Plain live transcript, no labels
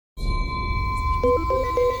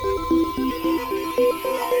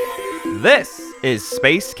This is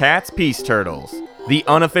Space Cats Peace Turtles, the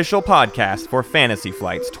unofficial podcast for Fantasy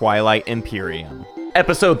Flight's Twilight Imperium.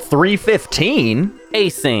 Episode 315,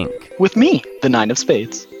 Async. With me, the Nine of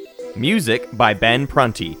Spades. Music by Ben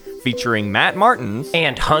Prunty, featuring Matt Martins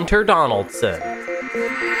and Hunter Donaldson.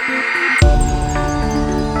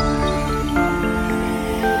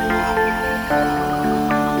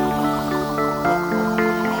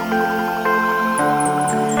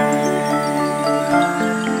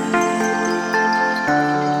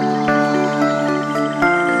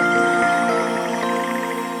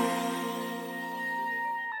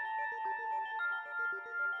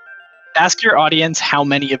 Ask your audience how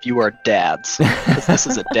many of you are dads, because this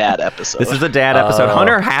is a dad episode. This is a dad episode.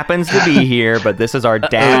 Hunter happens to be here, but this is our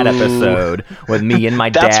dad episode with me and my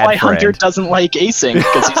dad That's why friend. Hunter doesn't like Async,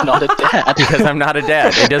 because he's not a dad. Because I'm not a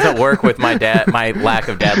dad. It doesn't work with my lack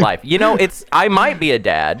of dad life. You know, I might be a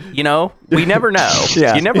dad, you know? We never know.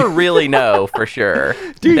 Yeah. You never really know for sure.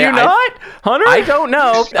 Do you not, Hunter? I don't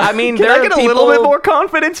know. I mean, Can there I are get people... a little bit more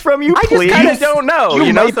confidence from you, I please? just kind of don't know.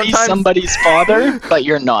 You know, might be somebody's father, but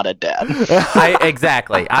you're not a dad.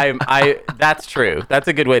 Exactly. That's true. That's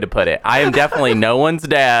a good way to put it. I am definitely no one's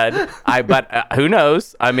dad. But who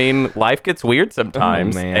knows? I mean, life gets weird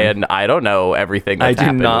sometimes, and I don't know everything that's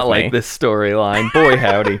happened with me. I do not like this storyline. Boy,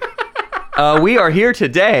 howdy. We are here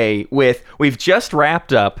today we've just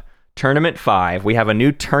wrapped up Tournament 5. We have a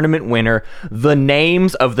new tournament winner. The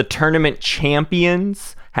names of the tournament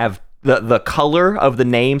champions have the color of the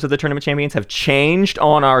names of the tournament champions have changed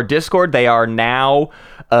on our Discord. They are now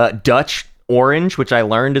Dutch orange, which I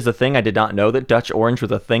learned is a thing. I did not know that Dutch orange was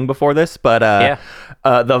a thing before this, but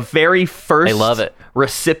the very first I love it.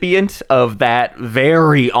 recipient of that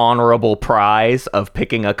very honorable prize of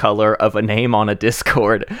picking a color of a name on a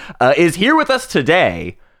Discord is here with us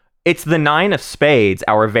today. It's the Nine of Spades,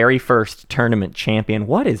 our very first tournament champion.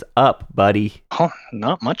 What is up, buddy? Oh,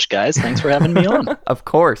 not much, guys. Thanks for having me on. Of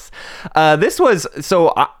course. I've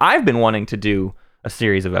been wanting to do a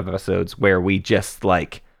series of episodes where we just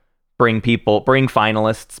like bring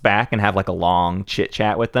finalists back and have like a long chit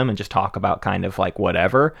chat with them and just talk about kind of like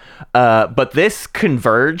whatever. But this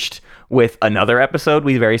converged with another episode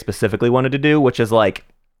we very specifically wanted to do, which is like,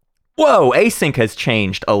 whoa, Async has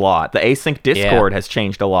changed a lot. The Async Discord has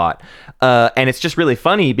changed a lot. And it's just really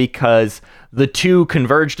funny because the two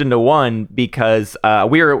converged into one because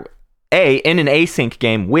we're in an Async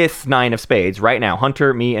game with Nine of Spades right now.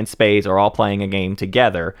 Hunter, me, and Spades are all playing a game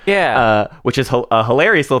together. Yeah. Which is a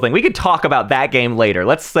hilarious little thing. We could talk about that game later.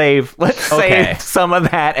 Let's save some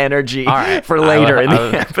of that energy for later in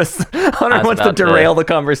the episode. Hunter wants to derail the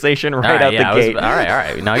conversation right out the gate. All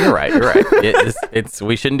right. No, you're right.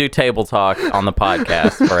 We shouldn't do table talk on the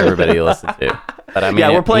podcast for everybody to listen to. But I mean,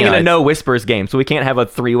 we're playing in a no whispers game, so we can't have a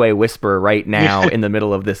three-way whisper right now in the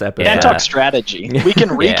middle of this episode. Can't talk strategy. We can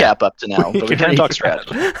recap up to now, but we can't talk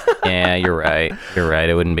strategy. Yeah, you're right.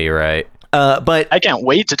 It wouldn't be right. But I can't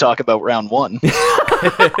wait to talk about round one.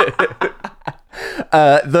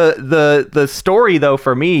 The story though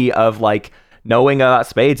for me of like knowing about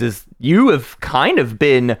Spades is you have kind of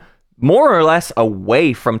been more or less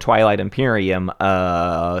away from Twilight Imperium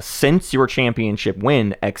since your championship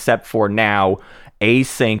win, except for now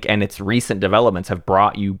Async and its recent developments have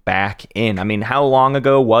brought you back in. I mean, how long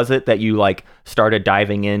ago was it that you like started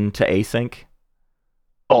diving into Async?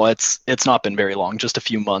 Oh, it's not been very long, just a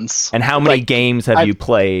few months. And how many games have you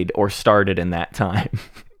played or started in that time?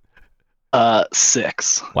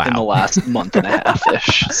 6 Wow. in the last month and a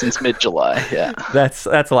half-ish, since mid-July, yeah. That's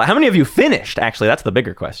a lot. How many have you finished? Actually, that's the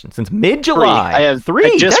bigger question. Since mid-July. 3. I have 3.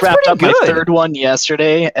 I just that's wrapped up good. my third one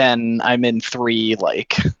yesterday, and I'm in 3,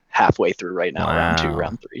 like, halfway through right now, round 2,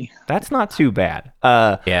 round 3. That's not too bad.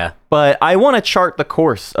 Yeah. But I want to chart the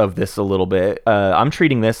course of this a little bit. I'm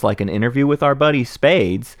treating this like an interview with our buddy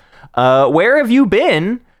Spades. Where have you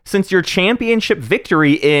been since your championship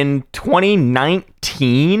victory in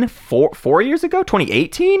 2019, 4 years ago,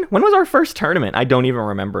 2018? When was our first tournament? I don't even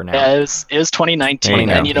remember now. Yeah, it was 2019,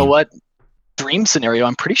 There and you know what? Dream scenario,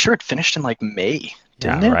 I'm pretty sure it finished in like May,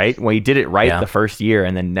 didn't it? Right? Well, you did it right the first year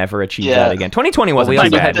and then never achieved that agagan. 2020 wasn't We too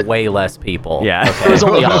also bad. had way less people. Yeah. Okay. There was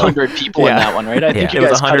only 100 people in that one, right? I think you It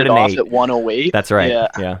was guys cut it off 108. at 108. That's right.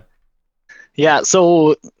 Yeah. Yeah,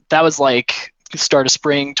 so that was like start of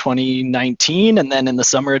spring 2019, and then in the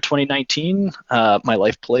summer of 2019, my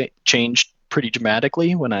life changed pretty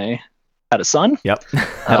dramatically when I had a son. Yep.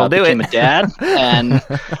 That'll do became it. a dad, and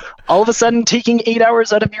all of a sudden taking 8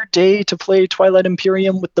 hours out of your day to play Twilight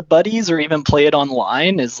Imperium with the buddies or even play it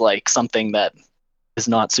online is like something that is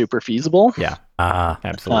not super feasible. Yeah.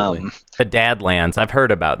 Absolutely. The Dadlands. I've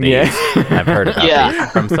heard about these. Yeah. I've heard about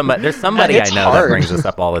these from somebody. There's somebody I know that brings this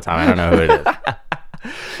up all the time. I don't know who it is.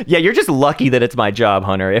 Yeah, you're just lucky that it's my job,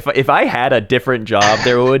 Hunter. If I had a different job,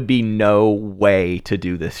 there would be no way to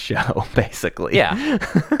do this show, basically. Yeah.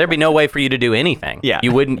 There'd be no way for you to do anything. Yeah.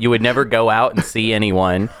 You would never go out and see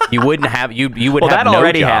anyone. You wouldn't have you would well, have that no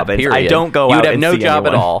already job, happens. period. I don't go you out would have and no see job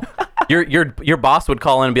anyone. at all. Your boss would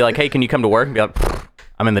call in and be like, "Hey, can you come to work?" And be like,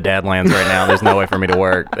 "I'm in the Dadlands right now. There's no way for me to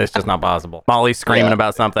work. It's just not possible." Molly's screaming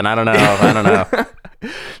about something. I don't know.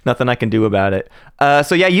 Nothing I can do about it.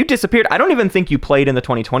 So yeah, you disappeared. I don't even think you played in the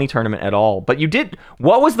 2020 tournament at all, but you did.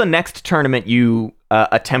 What was the next tournament you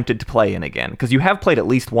attempted to play in again? Because you have played at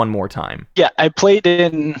least one more time. Yeah, I played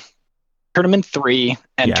in Tournament 3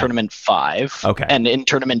 and Tournament 5. Okay. And in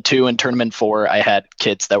Tournament 2 and Tournament 4, I had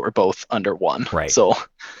kids that were both under 1. Right. So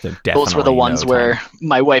those were the ones where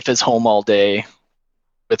my wife is home all day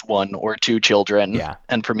with 1 or 2 children. Yeah.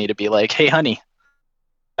 And for me to be like, "Hey, honey,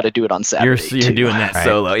 got to do it on Saturday." You're doing that right.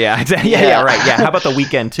 solo. Yeah, exactly. Yeah, right. Yeah. How about the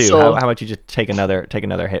weekend too? So, how about you just take another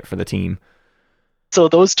hit for the team? So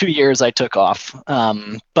those 2 years I took off.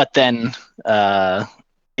 But then,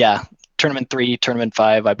 Tournament 3, Tournament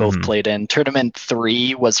 5, I both played in. Tournament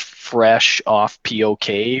 3 was fresh off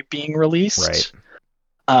POK being released. Right.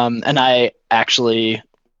 And I actually,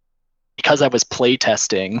 because I was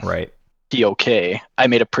playtesting Right. POK, I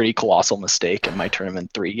made a pretty colossal mistake in my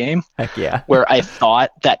Tournament 3 game. Heck yeah. Where I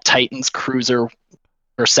thought that Titan's Cruiser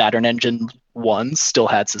or Saturn Engine 1s still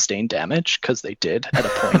had sustained damage, because they did at a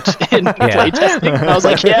point in playtesting. And I was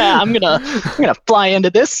like, yeah, I'm gonna fly into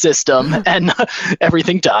this system, and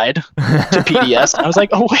everything died to PDS. And I was like,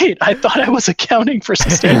 oh wait, I thought I was accounting for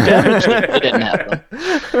sustained damage. It didn't happen.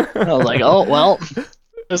 And I was like, oh well,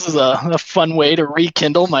 this is a fun way to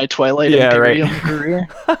rekindle my Twilight Imperium career.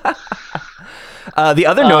 The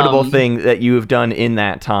other notable thing that you have done in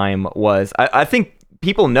that time was, I think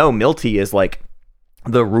people know Milty is like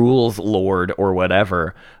the rules lord or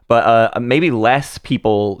whatever, but maybe less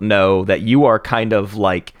people know that you are kind of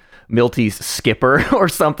like Milty's skipper or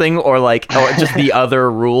something, or just the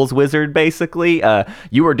other rules wizard, basically.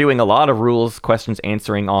 You were doing a lot of rules questions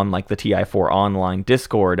answering on like the TI4 online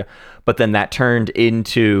Discord, but then that turned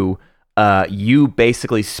into you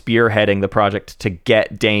basically spearheading the project to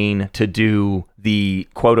get Dane to do the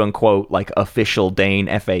quote-unquote like official Dane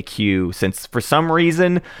FAQ, since for some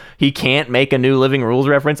reason he can't make a new Living Rules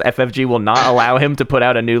reference. FFG will not allow him to put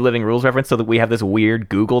out a new Living Rules reference, so that we have this weird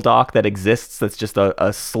Google Doc that exists that's just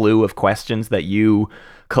a slew of questions that you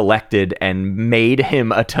collected and made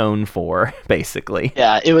him atone for, basically.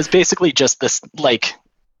 Yeah, it was basically just this, like,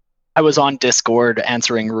 I was on Discord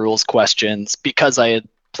answering rules questions because I had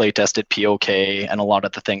playtested POK, and a lot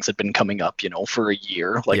of the things had been coming up, for a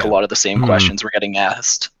year. Like a lot of the same questions were getting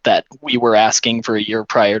asked that we were asking for a year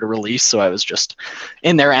prior to release. So I was just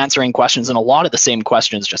in there answering questions, and a lot of the same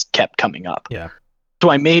questions just kept coming up. Yeah. So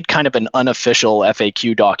I made kind of an unofficial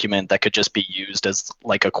FAQ document that could just be used as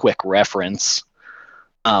like a quick reference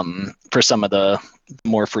for some of the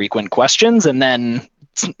more frequent questions. And then,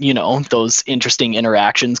 those interesting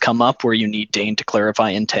interactions come up where you need Dane to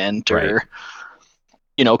clarify intent, or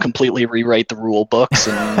completely rewrite the rule books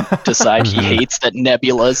and decide he hates that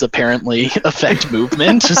nebulas apparently affect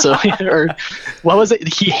movement. So, or what was it?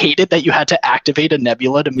 He hated that you had to activate a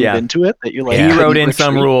nebula to move into it. That you he wrote in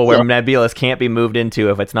some rule where nebulas can't be moved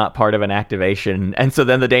into if it's not part of an activation. And so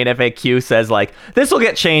then the Dane FAQ says like, this will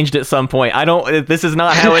get changed at some point. This is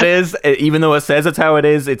not how it is. Even though it says it's how it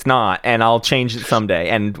is, it's not. And I'll change it someday.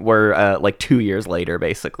 And we're like 2 years later,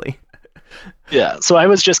 basically. Yeah, so I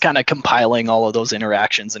was just kind of compiling all of those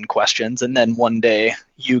interactions and questions, and then one day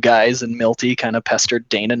you guys and Milty kind of pestered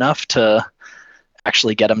Dane enough to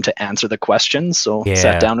actually get him to answer the questions. So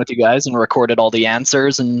sat down with you guys and recorded all the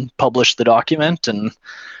answers and published the document, and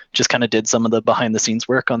just kind of did some of the behind the scenes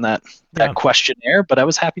work on that questionnaire. But I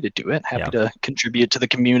was happy to do it, happy to contribute to the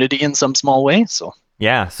community in some small way. So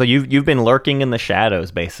yeah, so you've been lurking in the shadows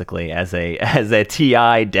basically as a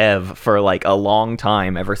TI dev for like a long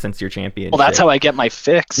time, ever since your championship. Well, that's how I get my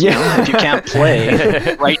fix. If you can't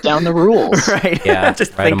play, write down the rules. Right. Yeah.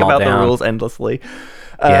 Just think about the rules endlessly.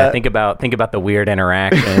 Think about the weird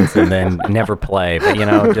interactions and then never play. But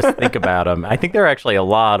just think about them. I think there are actually a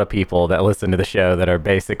lot of people that listen to the show that are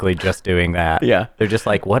basically just doing that. Yeah, they're just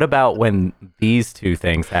like, what about when these two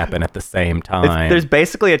things happen at the same time? There's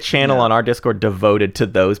basically a channel on our Discord devoted to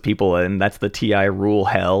those people, and that's the TI Rule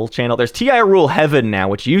Hell channel. There's TI Rule Heaven now,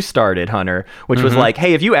 which you started, Hunter, which was like,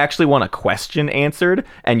 hey, if you actually want a question answered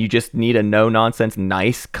and you just need a no nonsense,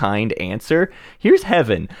 nice, kind answer, here's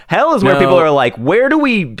Heaven. Hell is where people are like, where do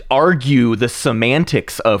we argue the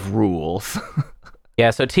semantics of rules? Yeah,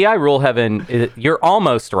 so TI Rule Heaven, you're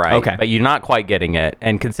almost right, Okay. but you're not quite getting it.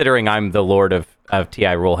 And considering I'm the lord of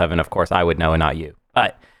TI Rule Heaven, of course, I would know and not you.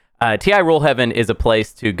 But TI Rule Heaven is a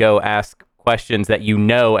place to go ask questions that you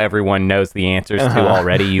know everyone knows the answers to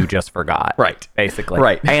already. You just forgot. Right. Basically.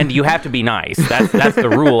 Right. And you have to be nice. That's the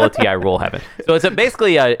rule of TI Rule Heaven. So it's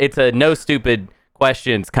basically a no stupid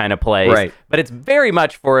questions kind of place, right? But it's very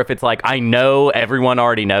much for if it's like I know everyone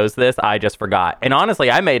already knows this, I just forgot. And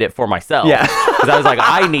honestly, I made it for myself, because I was like,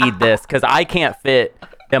 I need this because I can't fit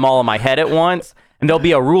them all in my head at once. And there'll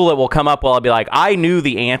be a rule that will come up where I'll be like, I knew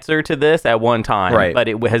the answer to this at one time, but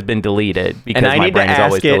it has been deleted because and I my need brain to is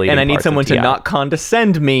always ask it, deleting. And I need parts someone of to TI. not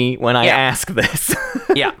condescend me when I ask this.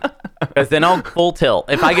 Yeah. Because then I'll full tilt.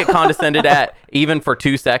 If I get condescended at, even for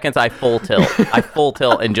 2 seconds, I full tilt. I full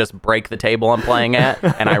tilt and just break the table I'm playing at,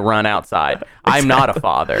 and I run outside. I'm not a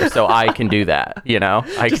father, so I can do that, you know?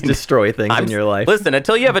 I just can destroy things in your life. Listen,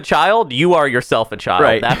 until you have a child, you are yourself a child.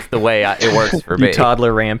 Right. That's the way it works for me. You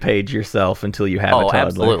toddler rampage yourself until you have a toddler.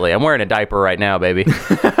 Absolutely. I'm wearing a diaper right now, baby.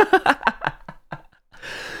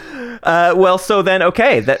 Well, so then,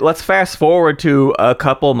 okay, let's fast forward to a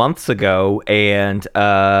couple months ago, and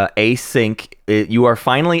Async, you are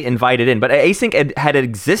finally invited in. But Async had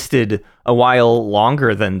existed a while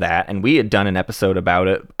longer than that, and we had done an episode about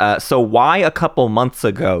it. So why a couple months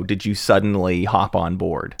ago did you suddenly hop on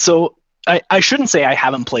board? So I shouldn't say I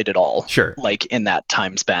haven't played at all. Sure. Like in that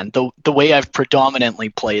time span. The way I've predominantly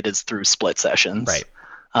played is through split sessions. Right.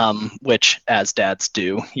 Which, as dads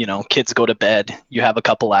do, kids go to bed, you have a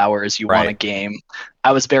couple hours, you want a game.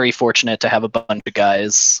 I was very fortunate to have a bunch of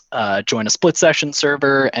guys join a split session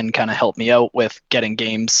server and kind of help me out with getting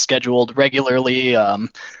games scheduled regularly,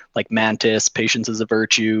 like Mantis, Patience is a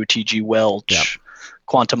Virtue, TG Welch,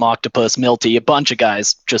 Quantum Octopus, Milty, a bunch of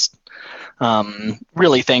guys. Just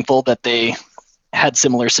really thankful that they had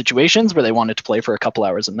similar situations where they wanted to play for a couple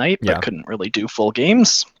hours a night, but couldn't really do full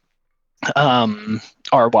games.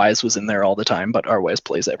 R-Wise was in there all the time, but R-Wise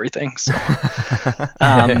plays everything. So.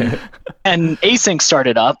 And Async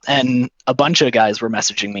started up, and a bunch of guys were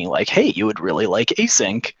messaging me like, hey, you would really like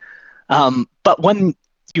Async. But when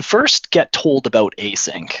you first get told about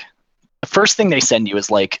Async, the first thing they send you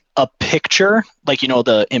is like a picture, like,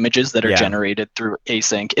 the images that are generated through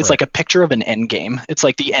Async. It's like a picture of an end game. It's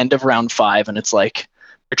like the end of round 5, and it's like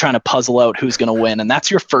you're trying to puzzle out who's going to win. And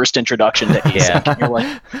that's your first introduction to Async. And you're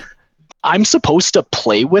like, I'm supposed to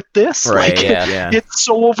play with this? Right, like, it's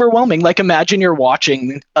so overwhelming. Like, imagine you're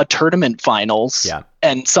watching a tournament finals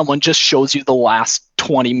and someone just shows you the last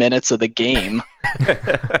 20 minutes of the game.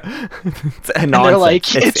 And they're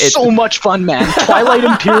like, it's so much fun, man. Twilight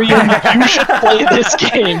Imperium, you should play this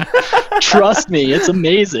game. Trust me, it's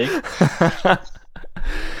amazing.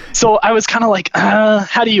 So I was kind of like,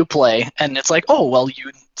 how do you play? And it's like, oh, well,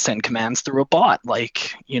 you send commands through a bot,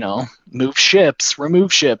 like, move ships,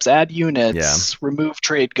 remove ships, add units, remove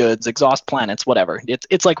trade goods, exhaust planets, whatever.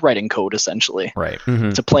 It's like writing code, essentially,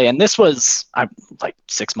 to play. And this was like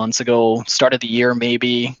 6 months ago, start of the year,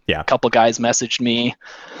 maybe. A couple guys messaged me,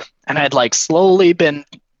 and I'd like slowly been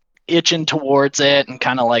itching towards it and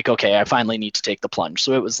kind of like, okay, I finally need to take the plunge.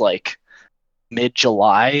 So it was like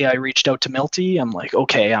mid-July, I reached out to Milty. I'm like,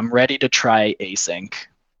 okay, I'm ready to try Async.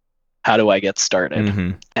 How do I get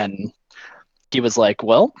started? And he was like,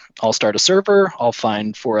 well, I'll start a server. I'll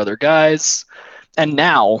find 4 other guys. And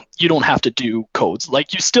now you don't have to do codes.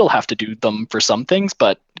 Like, you still have to do them for some things,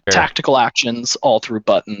 but tactical actions all through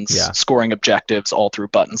buttons, scoring objectives all through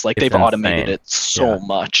buttons. Like, they've automated it so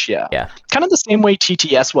much. Kind of the same way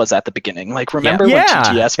TTS was at the beginning. Like, remember when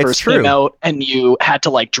TTS first came out and you had to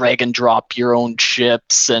like drag and drop your own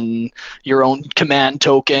ships and your own command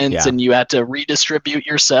tokens and you had to redistribute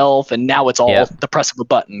yourself, and now it's all the press of a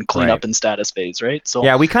button, clean up in status phase, right?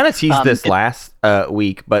 So we kind of teased this last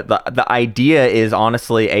week, but the idea is,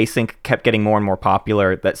 honestly, Async kept getting more and more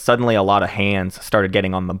popular, that suddenly a lot of hands started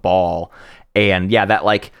getting on the ball. And that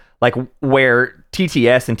like where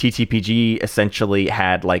TTS and TTPG essentially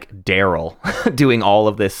had like Daryl doing all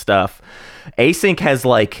of this stuff, Async has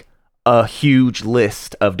like a huge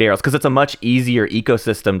list of Daryls, because it's a much easier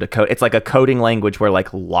ecosystem to code. It's like a coding language where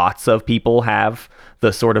like lots of people have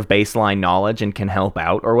the sort of baseline knowledge and can help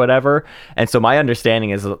out or whatever. And so my understanding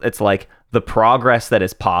is it's like the progress that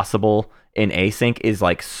is possible in Async is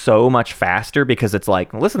like so much faster, because it's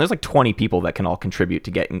like, listen, there's like 20 people that can all contribute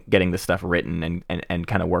to getting this stuff written and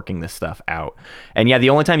kind of working this stuff out. And the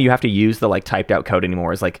only time you have to use the like typed out code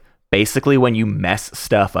anymore is like basically when you mess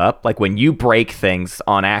stuff up, like when you break things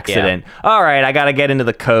on accident, all right, I got to get into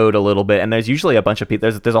the code a little bit. And there's usually a bunch of people,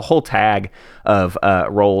 there's a whole tag of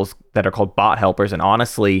roles that are called bot helpers. And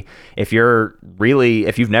honestly, if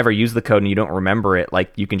you've never used the code and you don't remember it,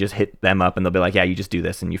 like you can just hit them up and they'll be like, yeah, you just do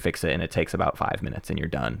this and you fix it. And it takes about 5 minutes and you're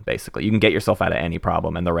done. Basically, you can get yourself out of any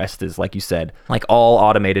problem. And the rest is, like you said, like all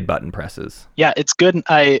automated button presses. Yeah, it's good.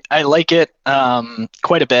 I like it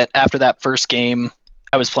quite a bit. After that first game,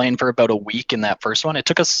 I was playing for about a week in that first one. It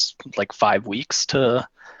took us like 5 weeks to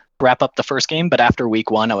wrap up the first game, but after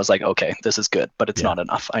week 1, I was like, okay, this is good, but it's not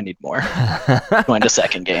enough. I need more. Going to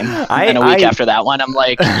second game. And a week after that one, I'm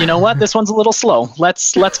like, you know what? This one's a little slow.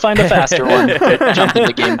 Let's find a faster one. Jump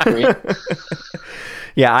into game 3.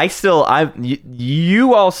 Yeah,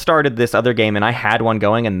 you all started this other game and I had one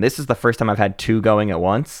going, and this is the first time I've had 2 going at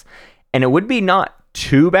once. And it would be not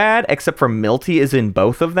too bad, except for Milty is in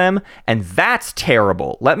both of them, and that's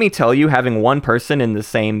terrible. Let me tell you, having one person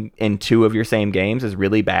in 2 of your same games is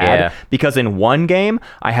really bad, because in one game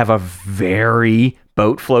I have a very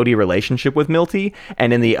boat floaty relationship with Milty,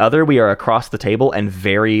 and in the other we are across the table and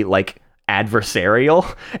very like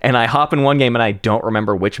adversarial, and I hop in one game and I don't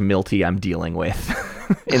remember which Milty I'm dealing with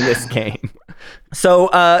in this game. So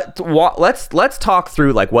let's talk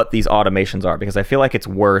through like what these automations are, because I feel like it's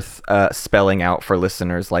worth spelling out for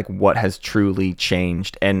listeners like what has truly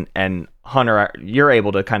changed. And Hunter, you're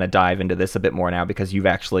able to kind of dive into this a bit more now because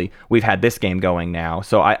we've had this game going now.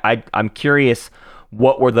 So I'm curious,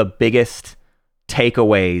 what were the biggest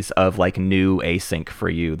takeaways of like new async for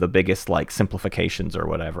you? The biggest like simplifications or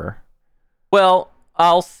whatever? Well,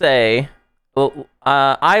 I'll say,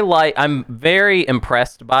 I'm very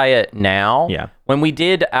impressed by it now. Yeah. When we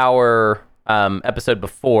did our episode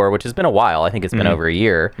before, which has been a while, I think it's been over a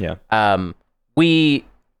year. Yeah. It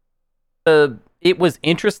was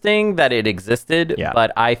interesting that it existed, Yeah.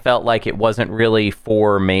 but I felt like it wasn't really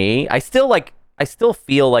for me. I still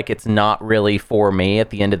feel like it's not really for me at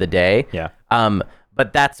the end of the day. Yeah.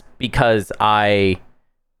 But that's because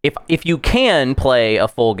if you can play a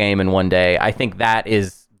full game in one day, I think that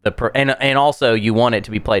is and also you want it to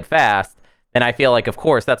be played fast, then I feel like, of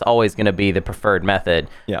course, that's always going to be the preferred method.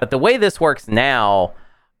 Yeah. But the way this works now,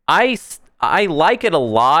 I like it a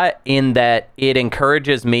lot in that it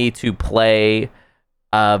encourages me to play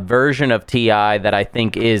a version of TI that I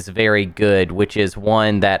think is very good, which is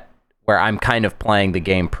one where I'm kind of playing the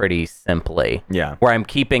game pretty simply. Yeah. Where I'm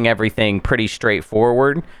keeping everything pretty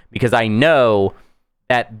straightforward, because I know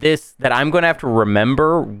that I'm going to have to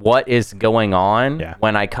remember what is going on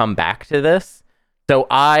when I come back to this. So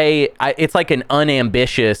it's like an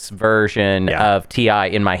unambitious version of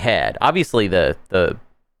TI in my head. Obviously, the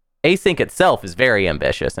async itself is very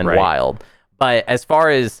ambitious and wild, but as far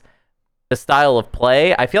as the style of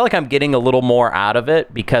play, I feel like I'm getting a little more out of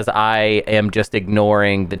it because I am just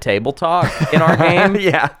ignoring the table talk in our game.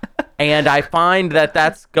 Yeah. And I find that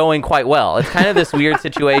that's going quite well. It's kind of this weird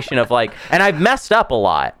situation of like, and I've messed up a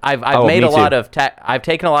lot. I've made a lot of I've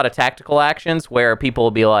taken a lot of tactical actions where people will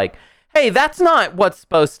be like, "Hey, that's not what's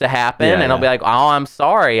supposed to happen," and I'll be like, "Oh, I'm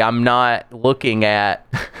sorry, I'm not looking at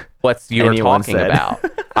what you're talking about.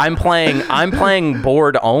 I'm playing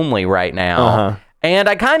board only right now." And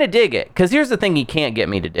I kind of dig it, because here's the thing you can't get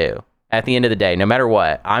me to do. At the end of the day, no matter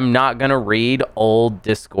what, I'm not gonna read old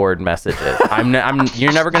Discord messages.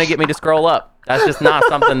 You're never gonna get me to scroll up. That's just not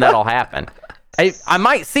something that'll happen. I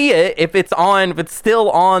might see it if it's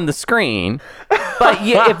still on the screen. But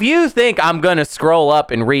if you think I'm gonna scroll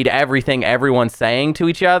up and read everything everyone's saying to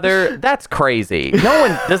each other, that's crazy.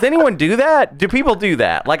 Does anyone do that? Do people do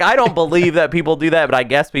that? Like, I don't believe that people do that, but I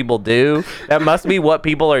guess people do. That must be what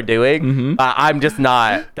people are doing. Mm-hmm. I'm just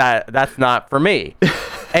not. That's not for me.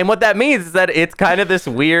 And what that means is that it's kind of this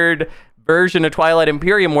weird version of Twilight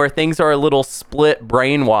Imperium where things are a little split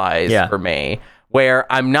brain-wise for me, where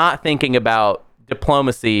I'm not thinking about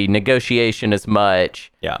diplomacy, negotiation as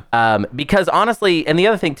much. Yeah. Because honestly, and the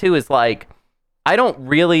other thing too is like, I don't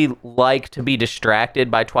really like to be distracted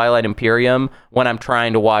by Twilight Imperium when I'm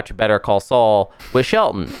trying to watch Better Call Saul with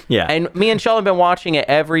Shelton. Yeah. And me and Shelton have been watching it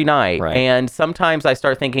every night. Right. And sometimes I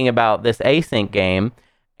start thinking about this async game.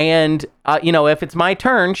 And, if it's my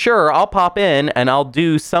turn, sure, I'll pop in and I'll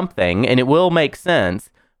do something and it will make sense.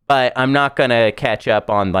 But I'm not going to catch up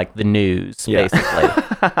on like the news, basically.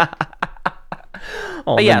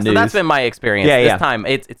 But yeah, so that's been my experience this time.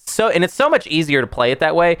 It's so much easier to play it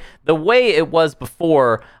that way. The way it was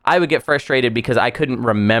before, I would get frustrated because I couldn't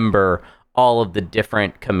remember all of the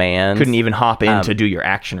different commands. Couldn't even hop in to do your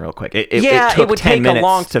action real quick. It took would 10 take minutes a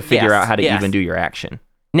long to figure out how to even do your action.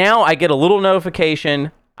 Now I get a little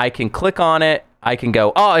notification. I can click on it. I can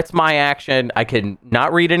go, oh, it's my action. I can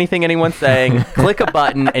not read anything anyone's saying, click a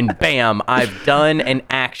button, and bam, I've done an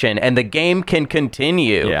action, and the game can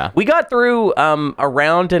continue. Yeah. We got through a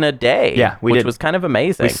round in a day. Yeah, we which did. was kind of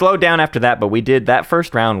amazing. We slowed down after that, but we did. That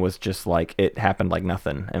first round was just like, it happened like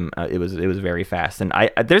nothing, and it was very fast. And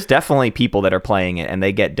there's definitely people that are playing it, and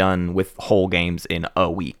they get done with whole games in a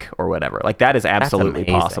week or whatever. Like that is absolutely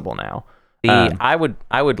possible now. I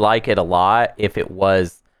would like it a lot if it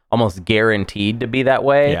was almost guaranteed to be that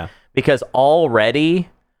way. Yeah. Because already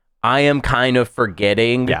I am kind of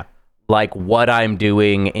forgetting like what I'm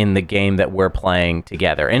doing in the game that we're playing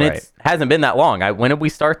together. And it hasn't been that long. When did we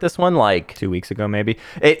start this one? Like 2 weeks ago, maybe.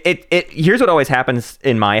 Here's what always happens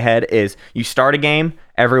in my head is you start a game,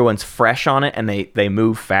 everyone's fresh on it, and they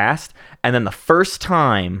move fast. And then the first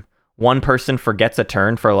time one person forgets a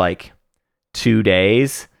turn for like 2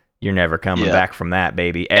 days, you're never coming back from that,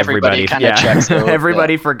 baby. Everybody checks out.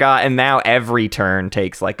 Everybody forgot, and now every turn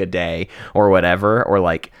takes like a day or whatever, or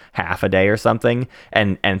like half a day or something,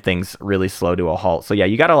 and things really slow to a halt. So yeah,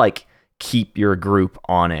 you gotta like keep your group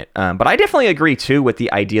on it. But I definitely agree too with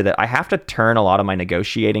the idea that I have to turn a lot of my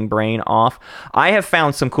negotiating brain off. I have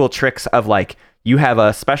found some cool tricks of like, you have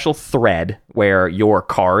a special thread where your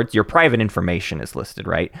cards, your private information is listed,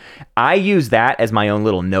 right? I use that as my own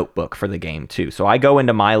little notebook for the game too. So I go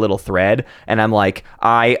into my little thread and I'm like,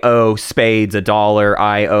 I owe Spades $1.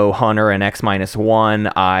 I owe Hunter an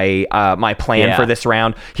X-1. My plan for this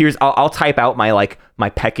round. I'll type out my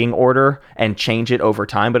pecking order and change it over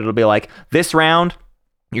time, but it'll be like, this round,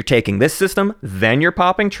 you're taking this system, then you're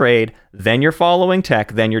popping trade, then you're following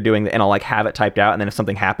tech, then you're doing and I'll like have it typed out, and then if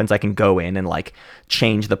something happens, I can go in and like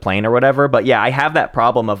change the plane or whatever. But yeah, I have that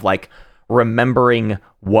problem of like remembering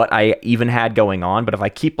what I even had going on. But if I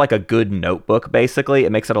keep like a good notebook, basically,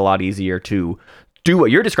 it makes it a lot easier to do what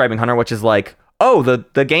you're describing, Hunter, which is like, oh,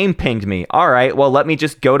 the game pinged me. All right, well, let me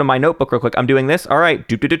just go to my notebook real quick. I'm doing this. All right,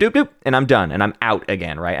 doop, doop, doop, doop, doop, and I'm done, and I'm out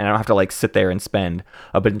again, right? And I don't have to like sit there and spend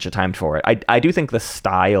a bunch of time for it. I do think the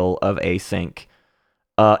style of async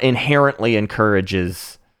inherently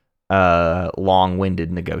encourages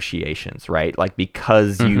long-winded negotiations, right? Like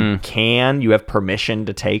because you have permission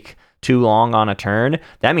to take too long on a turn,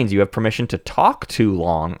 that means you have permission to talk too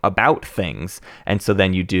long about things, and so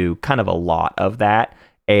then you do kind of a lot of that.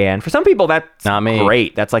 And for some people, that's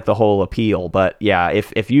great. That's like the whole appeal. But yeah,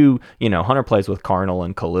 if you Hunter plays with Carnal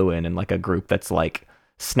and Kaluin and like a group that's like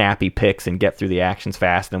snappy picks and get through the actions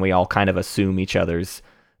fast, and we all kind of assume each other's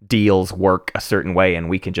deals work a certain way, and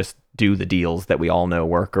we can just do the deals that we all know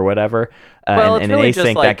work or whatever. And in really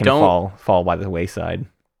async, like, that can fall by the wayside.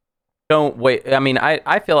 Don't wait. I mean,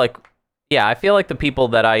 I feel like the people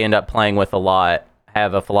that I end up playing with a lot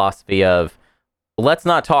have a philosophy of, let's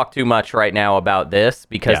not talk too much right now about this,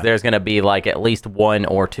 because there's going to be like at least one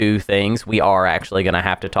or two things we are actually going to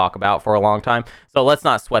have to talk about for a long time. So let's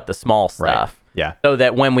not sweat the small stuff. Right. Yeah. So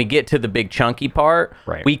that when we get to the big chunky part,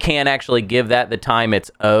 we can actually give that the time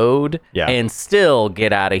it's owed and still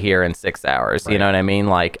get out of here in 6 hours. You know what I mean?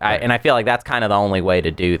 Like, I feel like that's kind of the only way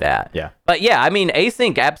to do that. Yeah. But yeah, I mean,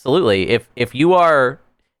 async, absolutely. If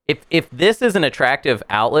this is an attractive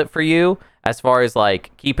outlet for you, as far as like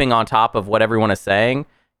keeping on top of what everyone is saying,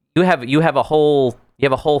 you have a whole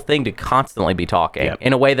thing to constantly be talking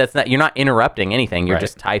in a way that's not, you're not interrupting anything. You're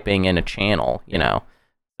just typing in a channel, you know.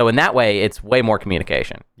 So in that way, it's way more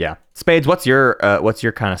communication. Yeah. Spades, what's your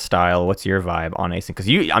kind of style? What's your vibe on async? Because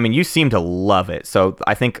you seem to love it. So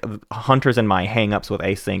I think Hunter's and my hangups with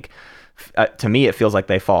async, to me, it feels like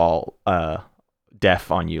they fall deaf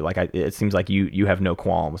on you. Like it seems like you have no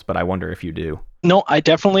qualms, but I wonder if you do. No, I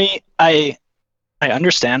definitely I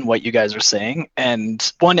understand what you guys are saying,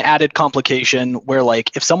 and one added complication where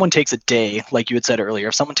like if someone takes a day, like you had said earlier,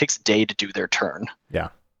 if someone takes a day to do their turn,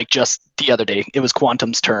 like just the other day, it was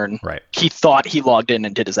Quantum's turn. Right. He thought he logged in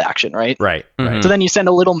and did his action, right? Right. Mm-hmm. So then you send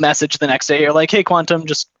a little message the next day. You're like, hey, Quantum,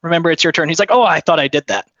 just remember it's your turn. He's like, oh, I thought I did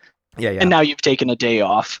that. Yeah. And now you've taken a day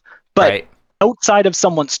off. But outside of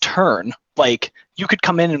someone's turn, like you could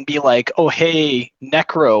come in and be like, oh, hey,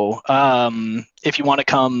 Necro, if you want to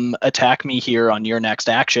come attack me here on your next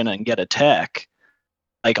action and get a tech,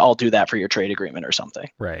 like I'll do that for your trade agreement or something.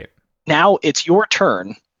 Right. Now it's your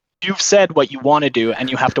turn. You've said what you want to do,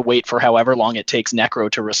 and you have to wait for however long it takes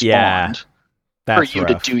Necro to respond for you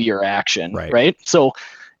to do your action, right? So,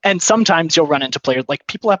 and sometimes you'll run into players, like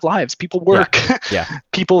people have lives, people work. Yeah.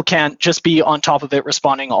 People can't just be on top of it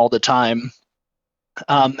responding all the time.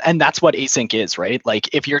 And that's what async is, right?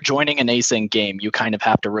 Like if you're joining an async game, you kind of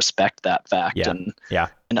have to respect that fact and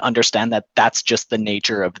understand that that's just the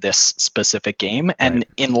nature of this specific game. And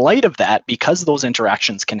in light of that, because those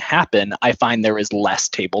interactions can happen, I find there is less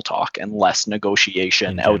table talk and less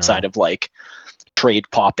negotiation outside of like trade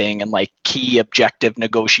popping and like key objective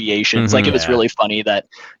negotiations. Like it was really funny that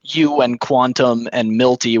you and Quantum and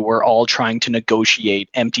Milty were all trying to negotiate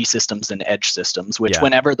empty systems and edge systems, which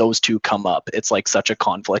whenever those two come up, it's like such a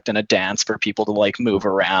conflict and a dance for people to like move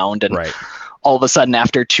around. And all of a sudden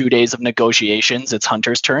after 2 days of negotiations, it's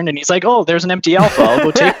Hunter's turn and he's like, oh, there's an empty alpha, I'll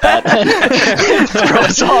go take that. And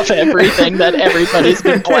throws off everything that everybody's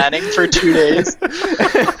been planning for 2 days.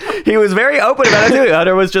 He was very open about it too.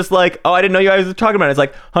 Hunter was just like, oh, I didn't know you guys were talking about it. It's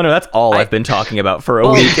like, Hunter, that's all I've been talking about for a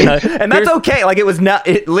week. And that's okay. Like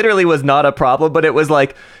it literally was not a problem, but it was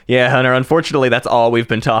like, yeah, Hunter, unfortunately, that's all we've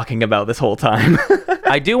been talking about this whole time.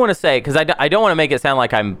 I do want to say, because I don't want to make it sound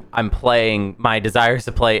like I'm playing my desires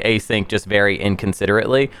to play async just very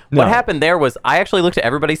inconsiderately. No. What happened there was I actually looked at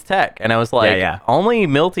everybody's tech and I was like, only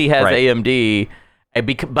Milty has AMD.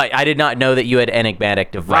 But I did not know that you had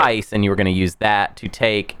enigmatic device and you were going to use that to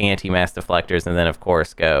take anti-mass deflectors and then of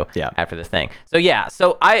course go after the thing. So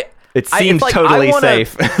it seems like, totally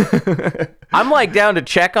safe. I'm like down to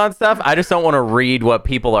check on stuff. I just don't want to read what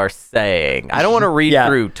people are saying. I don't want to read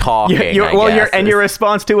through talking. Your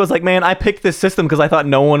response too was like, man, I picked this system because I thought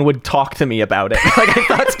no one would talk to me about it. Like I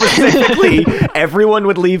thought specifically everyone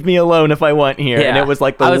would leave me alone if I went here, and it was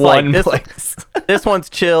like place. This one's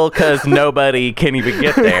chill because nobody can even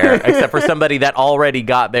get there except for somebody that already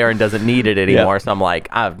got there and doesn't need it anymore. So I'm like,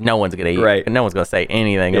 no one's gonna say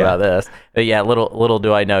anything about this. But little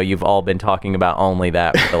do I know you've all been talking about only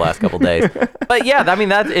that for the last couple days. But I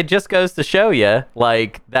mean it just goes to show you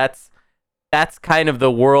like that's kind of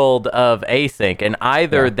the world of async, and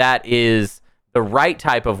either that is the right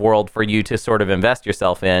type of world for you to sort of invest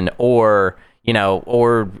yourself in, or I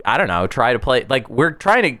don't know, try to play like we're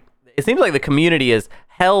trying to. It seems like the community is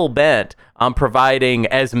hell bent on providing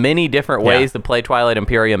as many different ways to play Twilight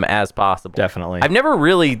Imperium as possible. Definitely. I've never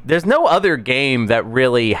really. There's no other game that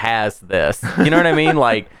really has this. You know what I mean?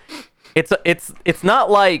 Like, it's not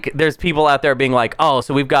like there's people out there being like, oh,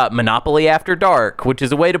 so we've got Monopoly After Dark, which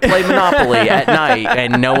is a way to play Monopoly at night,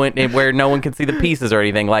 and where no one can see the pieces or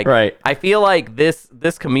anything. Like, I feel like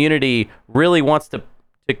this community really wants to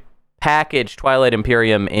package Twilight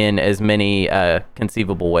Imperium in as many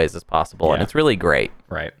conceivable ways as possible, and it's really great.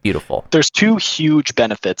 Beautiful. There's two huge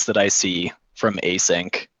benefits that I see from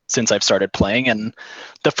async since I've started playing, and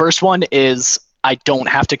the first one is I don't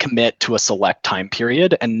have to commit to a select time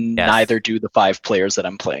period, and neither do the 5 players that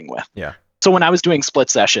I'm playing with. So when I was doing split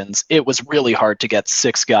sessions, it was really hard to get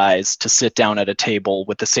 6 guys to sit down at a table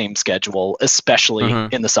with the same schedule, especially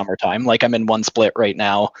in the summertime. Like I'm in one split right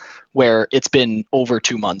now where it's been over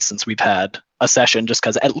 2 months since we've had a session, just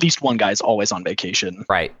because at least one guy's always on vacation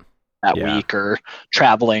that week or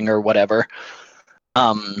traveling or whatever.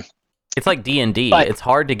 It's like D&D. It's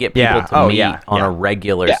hard to get people to meet on a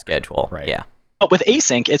regular schedule. But with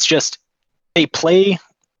async, it's just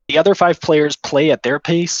the other 5 players play at their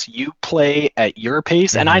pace, you play at your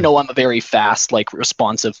pace. And I know I'm a very fast, like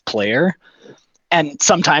responsive player. And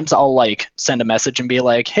sometimes I'll like send a message and be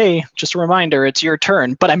like, hey, just a reminder, it's your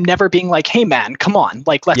turn. But I'm never being like, hey man, come on.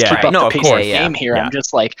 Like, let's keep up the pace of the game here. I'm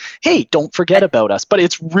just like, hey, don't forget about us. But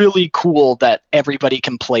it's really cool that everybody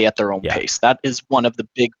can play at their own pace. That is one of the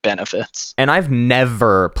big benefits. And I've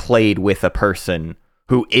never played with a person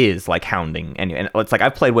who is like hounding. And it's like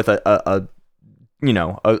I've played with a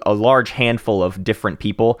large handful of different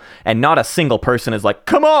people, and not a single person is like,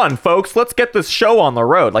 come on folks, let's get this show on the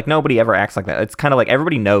road. Like nobody ever acts like that. It's kind of like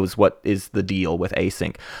everybody knows what is the deal with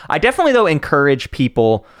async. I definitely though encourage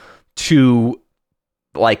people to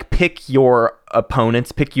like pick your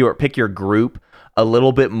opponents, pick your group a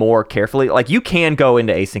little bit more carefully. Like you can go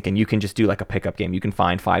into async and you can just do like a pickup game. You can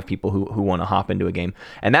find 5 people who want to hop into a game,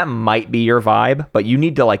 and that might be your vibe, but you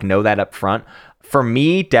need to like know that up front. For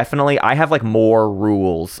me, definitely, I have like more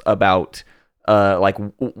rules about like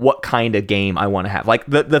what kind of game I want to have. Like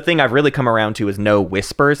the thing I've really come around to is no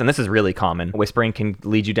whispers, and this is really common. Whispering can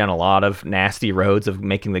lead you down a lot of nasty roads of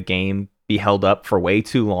making the game be held up for way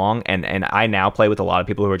too long, and I now play with a lot of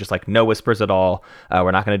people who are just like, no whispers at all.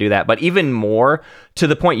 We're not going to do that. But even more to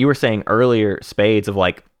the point you were saying earlier, Spades, of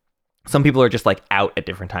like some people are just like out at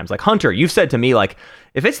different times. Like Hunter, you've said to me like,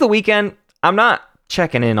 if it's the weekend, I'm not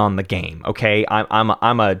checking in on the game. Okay, I'm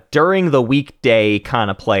a during the weekday kind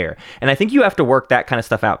of player, and I think you have to work that kind of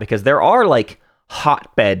stuff out, because there are like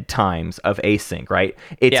hotbed times of async, right?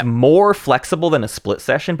 It's more flexible than a split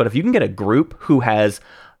session, but if you can get a group who has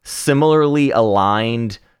similarly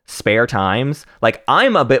aligned spare times. Like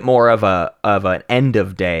I'm a bit more of an end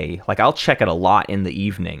of day. Like I'll check it a lot in the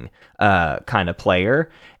evening kind of player.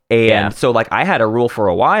 And so like I had a rule for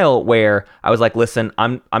a while where I was like, listen,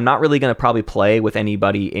 I'm not really going to probably play with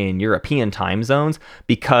anybody in European time zones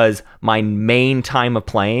because my main time of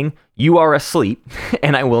playing, you are asleep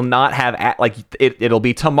and I will not have it'll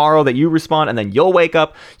be tomorrow that you respond and then you'll wake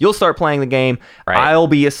up, you'll start playing the game. Right. I'll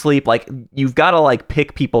be asleep. Like you've got to like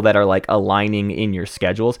pick people that are like aligning in your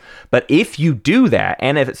schedules. But if you do that,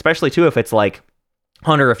 and especially too, if it's like,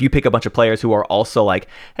 Hunter, if you pick a bunch of players who are also like,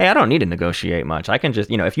 hey, I don't need to negotiate much. I can just,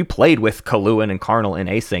 if you played with Kaluan and Karnal in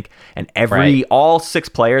Async and all 6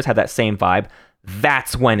 players have that same vibe,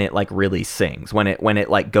 that's when it like really sings. When it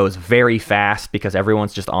like goes very fast because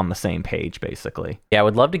everyone's just on the same page, basically. Yeah, I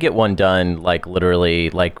would love to get one done like literally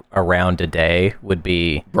like around a day would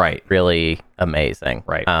be really amazing.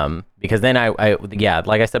 Right. Because then I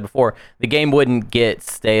like I said before, the game wouldn't get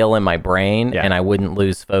stale in my brain and I wouldn't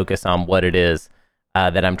lose focus on what it is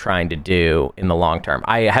that I'm trying to do in the long term.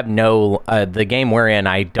 I have the game we're in,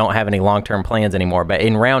 I don't have any long-term plans anymore, but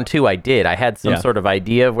in round 2 I did. I had some sort of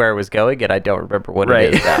idea of where I was going, and I don't remember what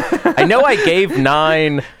it is now. I know I gave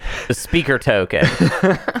 9 the speaker token,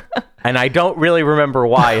 and I don't really remember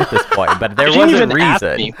why at this point, but there was a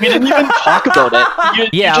reason. We didn't even talk about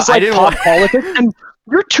it. You just like talk politics, and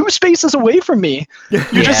you're 2 spaces away from me.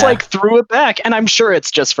 You just like threw it back, and I'm sure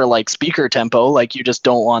it's just for like speaker tempo, like you just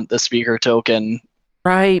don't want the speaker token.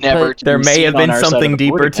 Right, but there may have been something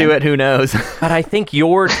deeper to it. Who knows? But I think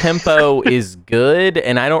your tempo is good,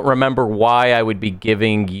 and I don't remember why I would be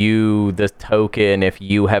giving you the token if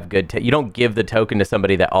you have good. You don't give the token to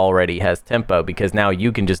somebody that already has tempo because now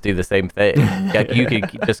you can just do the same thing. Like you can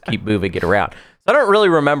just keep moving it around. So I don't really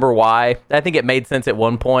remember why. I think it made sense at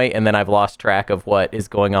one point, and then I've lost track of what is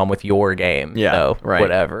going on with your game. Yeah, so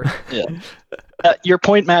whatever. Yeah. Your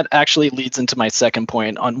point, Matt, actually leads into my second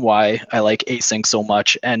point on why I like async so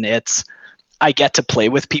much, and it's I get to play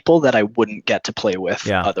with people that I wouldn't get to play with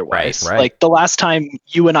otherwise. Right. Like the last time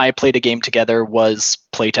you and I played a game together was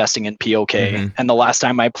playtesting in POK, and the last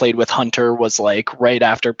time I played with Hunter was like right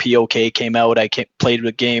after POK came out. I played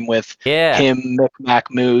a game with him,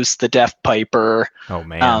 Micmac Moose, the Deaf Piper. Oh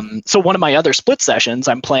man! So one of my other split sessions,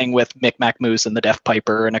 I'm playing with Micmac Moose and the Deaf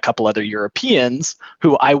Piper and a couple other Europeans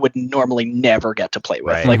who I would normally never get to play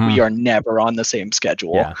with. Right. Like we are never on the same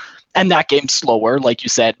schedule. Yeah. And that game's slower, like you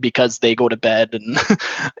said, because they go to bed and,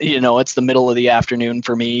 it's the middle of the afternoon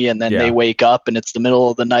for me. And then they wake up and it's the middle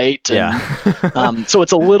of the night. And, so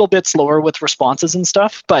it's a little bit slower with responses and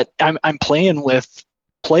stuff. But I'm playing with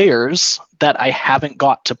players that I haven't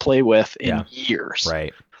got to play with in years.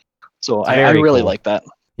 Right. So I really like that.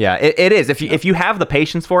 Yeah, it is. If you have the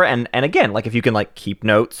patience for it, and again, like if you can like keep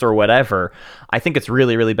notes or whatever, I think it's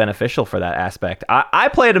really, really beneficial for that aspect. I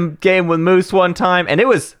played a game with Moose one time, and it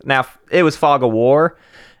was Fog of War,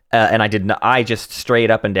 and I just straight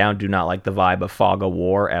up and down do not like the vibe of Fog of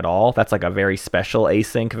War at all. That's like a very special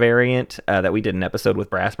async variant that we did an episode with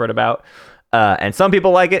Brassbird about. And some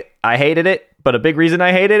people like it. I hated it. But a big reason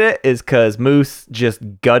I hated it is because Moose just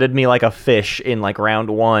gutted me like a fish in like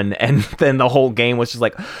round 1. And then the whole game was just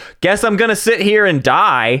like, guess I'm going to sit here and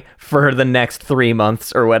die for the next 3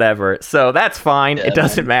 months or whatever. So that's fine. It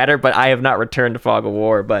doesn't matter. But I have not returned to Fog of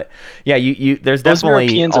War. But yeah, there's those definitely...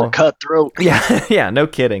 Those Europeans are cutthroat. Yeah, no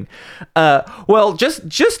kidding. Well,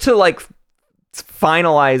 just to like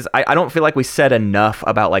finalize, I don't feel like we said enough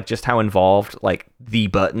about like just how involved like the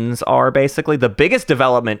buttons are. Basically the biggest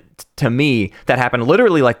development to me that happened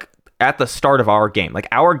literally like at the start of our game. Like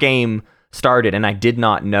our game started and I did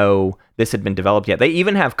not know this had been developed yet. They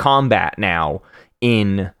even have combat now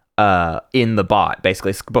in the bot.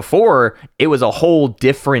 Basically before it was a whole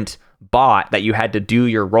different bot that you had to do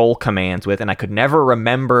your role commands with, and I could never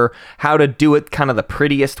remember how to do it kind of the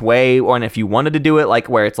prettiest way, or and if you wanted to do it like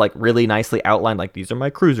where it's like really nicely outlined, like these are my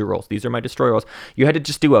cruiser roles, these are my destroyer roles, you had to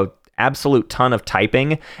just do a absolute ton of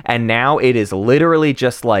typing. And now it is literally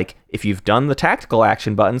just like, if you've done the tactical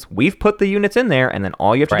action buttons, we've put the units in there, and then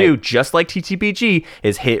all you have to do, just like TTPG,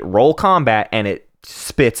 is hit roll combat, and it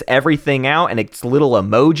spits everything out, and it's little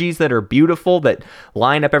emojis that are beautiful that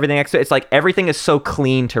line up everything extra. It's like everything is so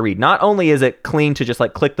clean to read. Not only is it clean to just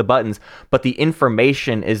like click the buttons, but the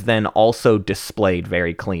information is then also displayed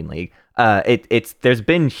very cleanly. There's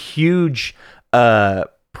been huge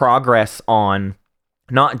progress on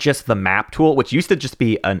not just the map tool, which used to just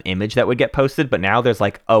be an image that would get posted, but now there's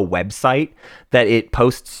like a website that it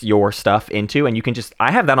posts your stuff into, and you can just,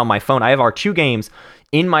 I have that on my phone. I have our 2 games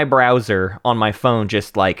in my browser on my phone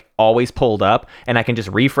just like always pulled up, and I can just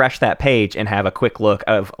refresh that page and have a quick look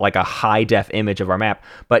of like a high def image of our map.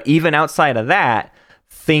 But even outside of that,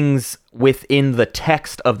 things within the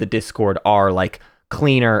text of the Discord are like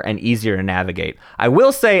cleaner and easier to navigate. I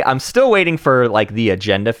will say I'm still waiting for like the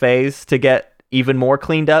agenda phase to get even more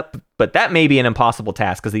cleaned up, but that may be an impossible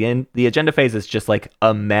task because the agenda phase is just like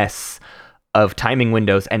a mess of timing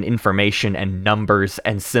windows and information and numbers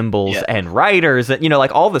and symbols and writers, and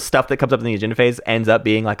like all the stuff that comes up in the agenda phase ends up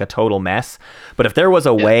being like a total mess. But if there was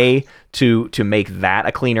a way to make that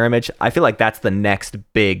a cleaner image, I feel like that's the next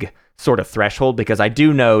big sort of threshold, because I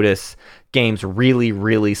do notice games really,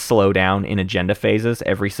 really slow down in agenda phases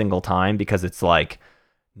every single time, because it's like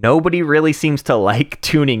nobody really seems to like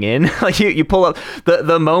tuning in. Like you pull up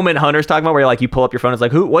the moment Hunter's talking about, where like you pull up your phone, it's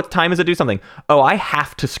like, what time is it do something? Oh, I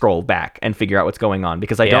have to scroll back and figure out what's going on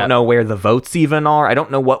because I don't know where the votes even are. I don't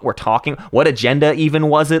know what we're talking, what agenda even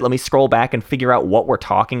was it? Let me scroll back and figure out what we're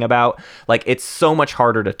talking about. Like it's so much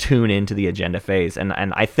harder to tune into the agenda phase, and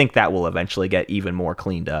I think that will eventually get even more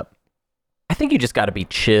cleaned up. I think you just got to be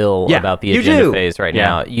chill about the agenda phase right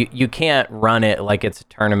now. You can't run it like it's a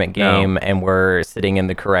tournament game and we're sitting in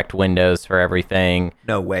the correct windows for everything.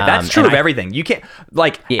 No way. That's true of everything. You can't,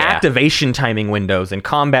 like, activation timing windows and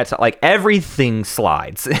combat, like, everything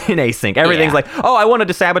slides in async. Everything's like, oh, I wanted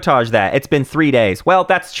to sabotage that. It's been 3 days. Well,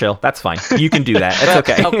 that's chill. That's fine. You can do that. It's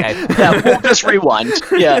okay. Okay. Yeah, we'll just rewind.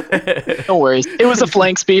 Yeah. No worries. It was a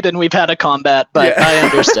flank speed and we've had a combat, but I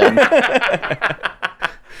understand.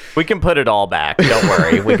 We can put it all back. Don't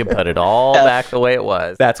worry. We can put it all back the way it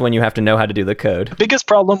was. That's when you have to know how to do the code. The biggest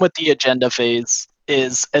problem with the agenda phase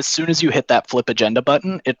is as soon as you hit that flip agenda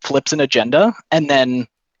button, it flips an agenda and then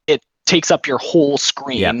it takes up your whole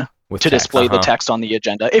screen to display the text on the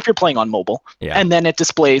agenda if you're playing on mobile. And then it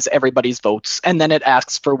displays everybody's votes, and then it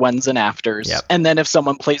asks for whens and afters. And then if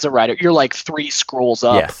someone plays a rider, you're like 3 scrolls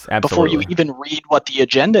up before you even read what the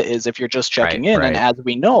agenda is if you're just checking in. And as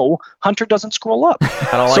we know, Hunter doesn't scroll up.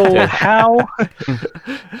 I don't like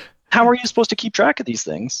to. How are you supposed to keep track of these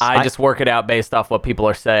things? I just work it out based off what people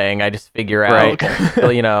are saying. I just figure out,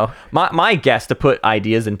 you know. My guess to put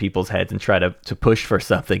ideas in people's heads and try to push for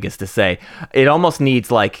something is to say, it almost needs,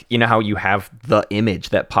 like, you know how you have the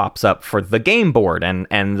image that pops up for the game board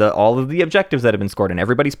and all of the objectives that have been scored in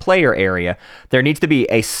everybody's player area. There needs to be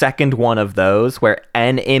a second one of those where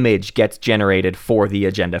an image gets generated for the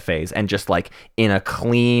agenda phase and just like in a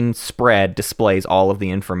clean spread displays all of the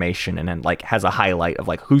information and then like has a highlight of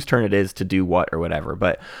like whose turn it is to do what or whatever.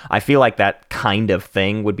 But I feel like that kind of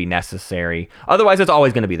thing would be necessary. Otherwise, it's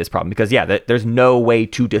always going to be this problem because there's no way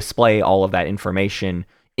to display all of that information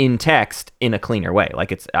in text in a cleaner way.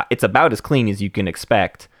 Like it's about as clean as you can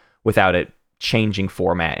expect without it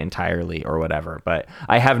format entirely or whatever. But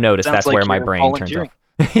I have noticed that's like where my brain turns off.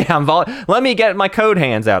 Yeah, let me get my code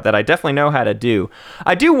hands out that I definitely know how to do.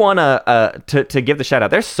 I do want to give the shout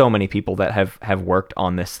out. There's so many people that have worked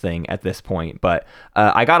on this thing at this point, but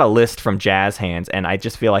I got a list from Jazz Hands, and I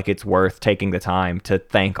just feel like it's worth taking the time to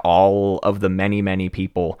thank all of the many, many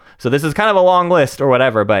people. So this is kind of a long list or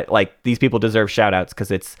whatever, but like these people deserve shout outs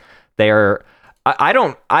because I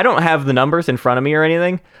don't have the numbers in front of me or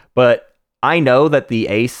anything, but I know that the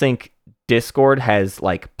Async Discord has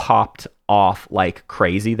like popped off like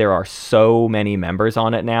crazy. There are so many members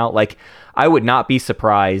on it now. Like I would not be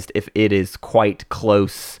surprised if it is quite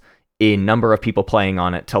close in number of people playing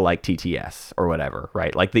on it to like TTS or whatever,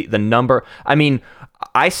 right? Like the number, I mean,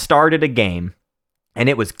 I started a game and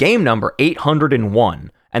it was game number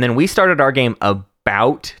 801, and then we started our game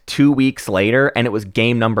about 2 weeks later and it was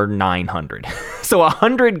game number 900. So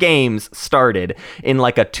 100 games started in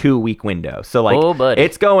like a 2-week window. So like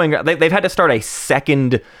it's going, they've had to start a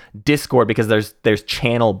second Discord because there's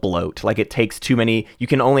channel bloat. Like it takes too many, you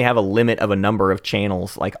can only have a limit of a number of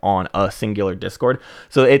channels like on a singular Discord.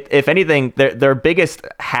 So if anything, their biggest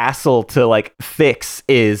hassle to like fix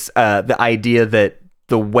is the idea that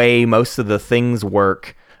the way most of the things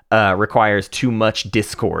work requires too much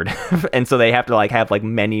Discord. And so they have to like have like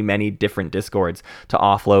many, many different Discords to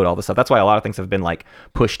offload all the stuff. That's why a lot of things have been like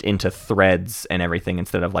pushed into threads and everything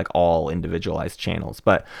instead of like all individualized channels.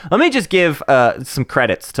 But let me just give some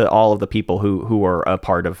credits to all of the people who are a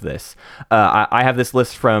part of this. I have this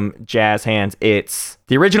list from Jazz Hands. It's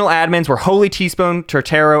the original admins were Holy Teaspoon,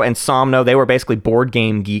 Tortero, and Somno. They were basically Board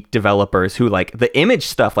Game Geek developers who like the image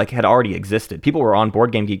stuff like had already existed. People were on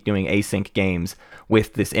Board Game Geek doing async games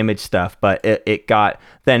with this image stuff, but it got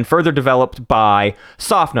then further developed by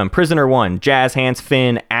Sofnum, Prisoner One, Jazz Hands,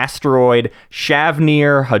 Finn, Asteroid,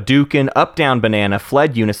 Shavnir, Hadouken, Up Down Banana,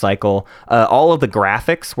 Fled Unicycle. All of the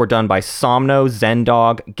graphics were done by Somno,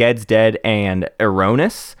 Zendog, Ged's Dead, and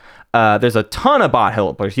Eronis. There's a ton of bot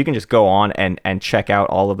helpers. You can just go on and check out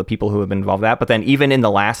all of the people who have been involved in that. But then even in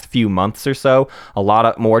the last few months or so, a lot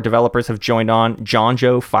of more developers have joined on.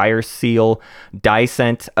 Jonjo, Fire Seal,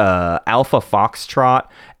 Dicent, Alpha Foxtrot,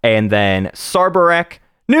 and then Sarbarek,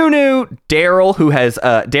 Nunu, Daryl, who has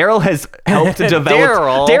helped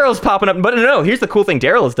develop. Daryl's popping up. But no, here's the cool thing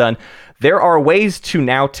Daryl has done. There are ways to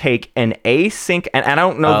now take an async, and I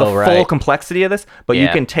don't know the full complexity of this, but you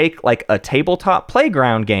can take like a tabletop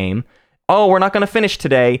playground game. Oh, we're not going to finish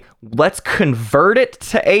today. Let's convert it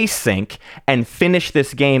to async and finish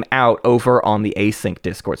this game out over on the async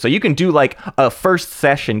Discord. So you can do like a first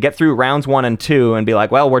session, get through rounds 1 and 2 and be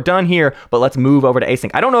like, well, we're done here, but let's move over to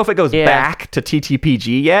async. I don't know if it goes back to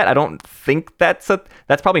TTPG yet. I don't think that's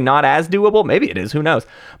probably not as doable. Maybe it is, who knows?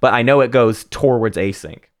 But I know it goes towards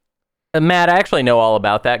async. Matt, I actually know all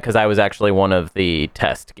about that because I was actually one of the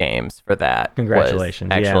test games for that.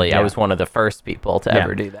 Congratulations! I was one of the first people to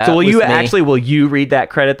ever do that. So will you read that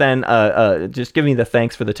credit then? Just give me the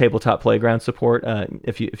thanks for the tabletop playground support.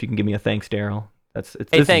 If you can give me a thanks, Daryl.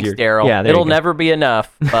 Hey, thanks, Daryl. Yeah, it'll never be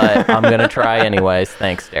enough, but I'm gonna try anyways.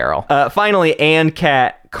 Thanks, Daryl. Finally, Ann,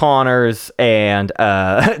 Cat, Connors, and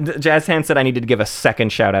Jazz Hand said I needed to give a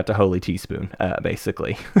second shout out to Holy Teaspoon.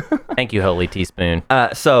 Basically, thank you, Holy Teaspoon.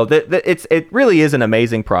 So it really is an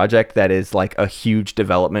amazing project that is like a huge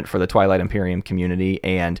development for the Twilight Imperium community,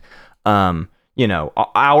 and you know,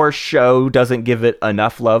 our show doesn't give it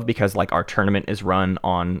enough love because like our tournament is run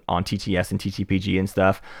on TTS and TTPG and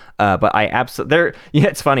stuff. But I absolutely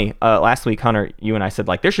it's funny. Last week, Hunter, you and I said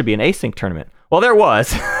like there should be an async tournament. Well, there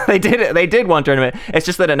was. They did one tournament. It's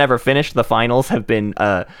just that it never finished. The finals have been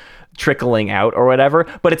trickling out or whatever.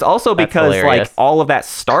 But it's also because like all of that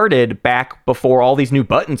started back before all these new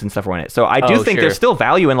buttons and stuff were in it. So I do think there's still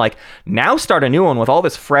value in like now start a new one with all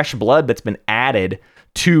this fresh blood that's been added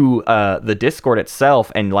to the Discord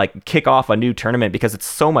itself and like kick off a new tournament because it's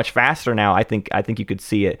so much faster now. I think you could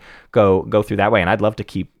see it go through that way, and I'd love to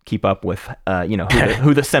keep up with who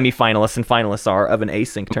the semifinalists and finalists are of an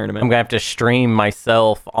async tournament. I'm gonna have to stream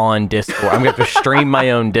myself on Discord. I'm gonna have to stream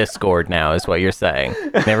my own Discord now, is what you're saying.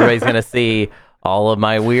 And everybody's gonna see all of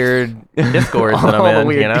my weird Discords that I'm in. All the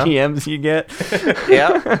weird DMs you get.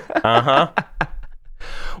 Yeah.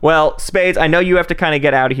 Well, Spades, I know you have to kind of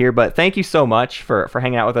get out of here, but thank you so much for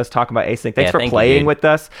hanging out with us, talking about async. Thanks for playing with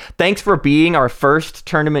us. Thanks for being our first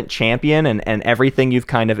tournament champion and everything you've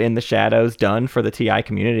kind of in the shadows done for the TI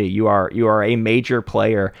community. You are a major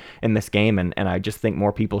player in this game, and I just think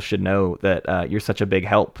more people should know that you're such a big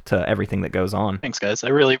help to everything that goes on. Thanks, guys. I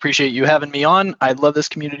really appreciate you having me on. I love this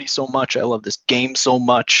community so much. I love this game so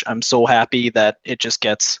much. I'm so happy that it just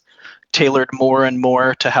gets tailored more and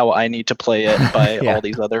more to how I need to play it by all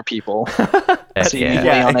these other people. Seemingly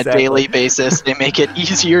on a daily basis. They make it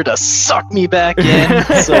easier to suck me back in.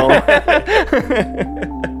 So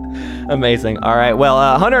amazing. All right.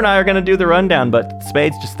 Well, Hunter and I are going to do the rundown, but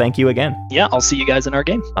Spades, just thank you again. Yeah, I'll see you guys in our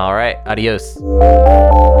game. All right. Adios.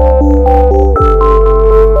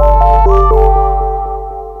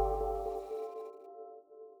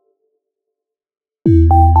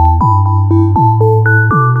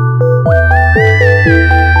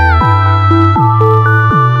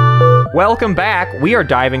 Welcome back. We are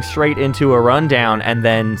diving straight into a rundown and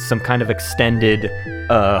then some kind of extended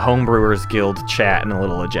Homebrewers Guild chat and a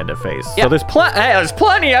little agenda phase. Yep. So there's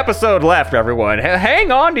plenty episode left, everyone.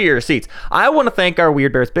 Hang on to your seats. I want to thank our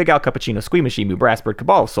Weird Bears, Big Al Cappuccino, Squeamishimu, Brassbird,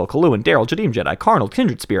 Cabal, Soul, Kaluan, Daryl, Jadeem Jedi, Carnal,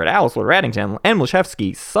 Kindred Spirit, Alice, Lord Raddington,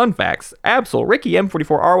 Emlishevsky, Sunfax, Absol, Ricky,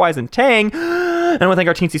 M44, Rwise, and Tang. And I want to thank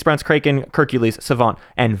our Teensy Sprouts, Kraken, Hercules, Savant,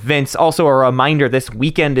 and Vince. Also, a reminder, this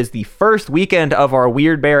weekend is the first weekend of our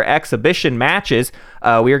Weird Bear exhibition matches.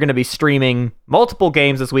 We are going to be streaming multiple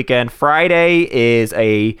games this weekend. Friday is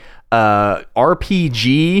a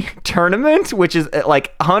RPG tournament, which is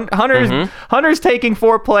like Hunter's taking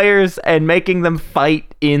 4 players and making them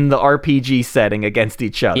fight in the RPG setting against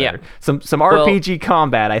each other. Yeah. Some RPG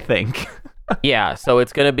combat, I think. Yeah, so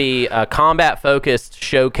it's going to be a combat-focused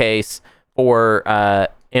showcase for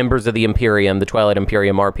Embers of the Imperium, the Twilight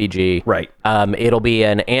Imperium RPG. Right. It'll be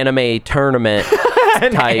an anime tournament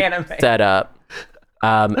type setup.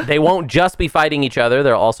 They won't just be fighting each other.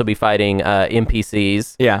 They'll also be fighting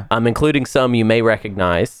NPCs. Yeah. Including some you may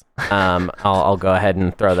recognize. I'll go ahead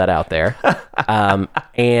and throw that out there.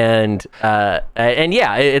 And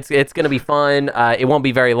yeah, it's going to be fun. It won't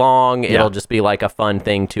be very long. It'll just be like a fun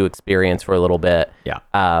thing to experience for a little bit. Yeah.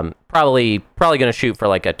 Probably going to shoot for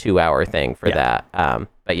like a 2-hour thing for that.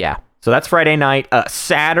 But yeah. So that's Friday night.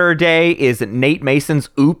 Saturday is Nate Mason's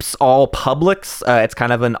Oops All Publics. It's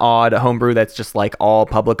kind of an odd homebrew that's just like all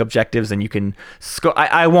public objectives, and you can...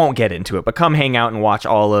 I won't get into it, but come hang out and watch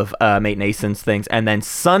all of Nate Mason's things. And then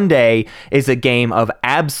Sunday is a game of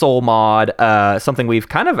Absol Mod, something we've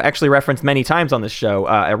kind of actually referenced many times on this show.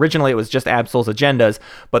 Originally, it was just Absol's agendas,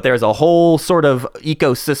 but there's a whole sort of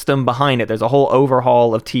ecosystem behind it. There's a whole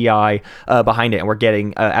overhaul of TI behind it, and we're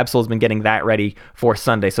getting... Absol's been getting that ready for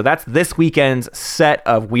Sunday. So that's this weekend's set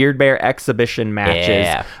of Weird Bear exhibition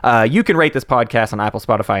matches. Yeah. You can rate this podcast on Apple,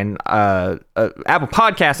 Spotify, and Apple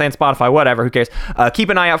Podcasts and Spotify, whatever, who cares. Keep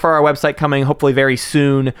an eye out for our website coming hopefully very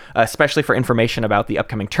soon, especially for information about the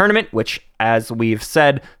upcoming tournament, which, as we've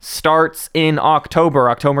said, starts in October.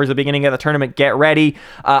 October is the beginning of the tournament. Get ready.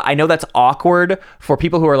 I know that's awkward for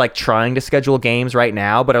people who are like trying to schedule games right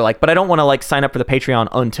now, but are like, but I don't want to like sign up for the Patreon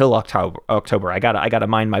until October. I gotta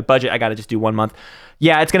mind my budget. I gotta just do 1 month.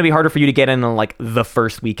 Yeah, it's going to be harder for you to get in on like the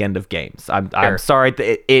first weekend of games. I'm sorry.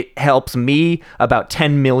 It helps me about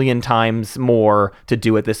 10 million times more to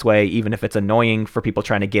do it this way, even if it's annoying for people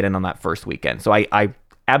trying to get in on that first weekend. So I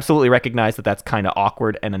absolutely recognize that that's kind of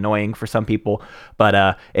awkward and annoying for some people,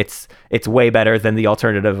 but it's way better than the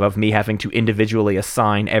alternative of me having to individually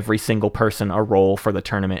assign every single person a role for the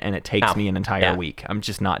tournament, and it takes me an entire week. I'm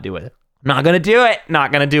just not doing it. Not going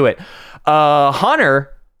to do it.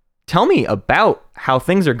 Hunter, tell me about how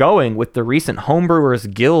things are going with the recent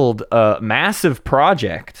Homebrewers Guild massive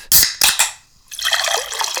project.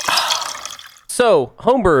 So,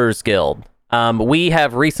 Homebrewers Guild. We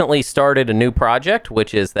have recently started a new project,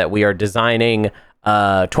 which is that we are designing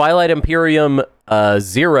Twilight Imperium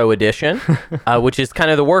 0 Edition, which is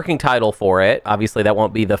kind of the working title for it. Obviously, that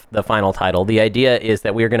won't be the final title. The idea is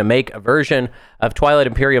that we are going to make a version of Twilight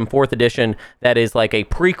Imperium 4th Edition that is like a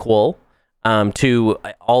prequel to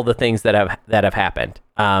all the things that have happened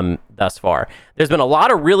thus far. There's been a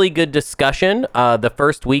lot of really good discussion the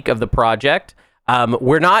first week of the project.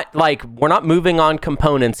 We're not moving on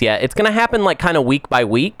components yet. It's going to happen like kind of week by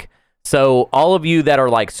week. So all of you that are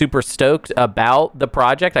like super stoked about the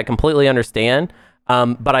project, I completely understand.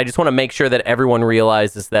 But I just want to make sure that everyone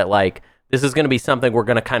realizes that like this is going to be something we're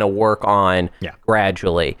going to kind of work on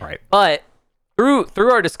gradually. Right. But through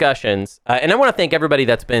our discussions, and I want to thank everybody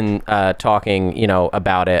that's been talking,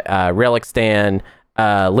 about it. Relic Stan,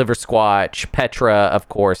 Liver Squatch, Petra, of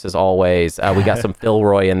course, as always. We got some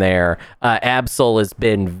Philroy in there. Absol has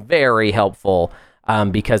been very helpful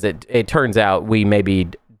because it turns out we maybe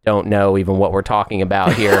don't know even what we're talking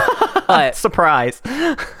about here. But surprise.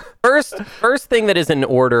 First thing that is in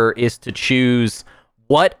order is to choose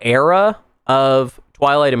what era of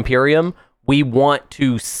Twilight Imperium we want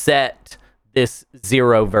to set this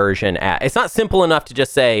 0 version at. It's not simple enough to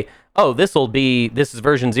just say, oh, this is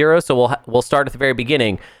version 0, so we'll start at the very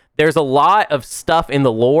beginning. There's a lot of stuff in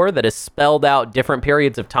the lore that is spelled out different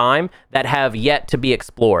periods of time that have yet to be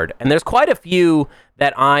explored. And there's quite a few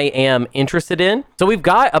that I am interested in. So we've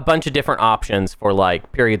got a bunch of different options for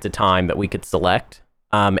like periods of time that we could select.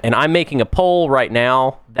 And I'm making a poll right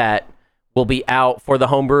now that will be out for the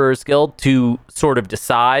Homebrewers Guild to sort of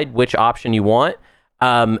decide which option you want.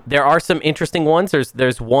 There are some interesting ones.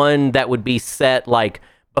 There's one that would be set like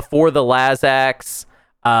before the Lazaks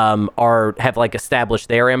have like established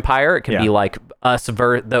their empire. It can be like us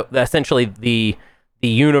essentially the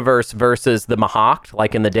universe versus the Mahact,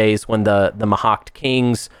 like in the days when the Mahact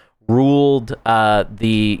kings ruled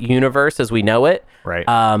the universe as we know it.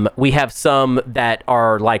 Right. We have some that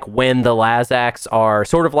are like when the Lazaks are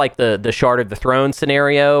sort of like the Shard of the Throne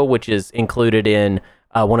scenario, which is included in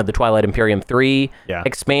one of the Twilight Imperium 3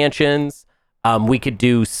 expansions. We could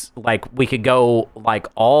go like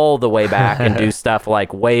all the way back and do stuff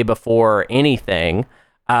like way before anything.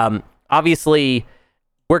 Obviously,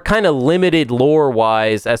 we're kind of limited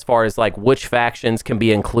lore-wise as far as like which factions can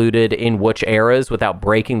be included in which eras without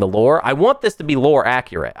breaking the lore. I want this to be lore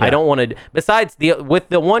accurate. I don't want to. Besides with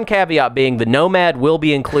the one caveat being the Nomad will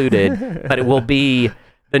be included, but it will be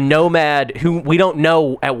the Nomad who we don't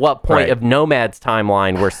know at what point of Nomad's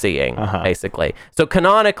timeline we're seeing, basically. So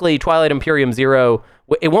canonically, Twilight Imperium 0,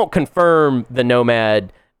 it won't confirm the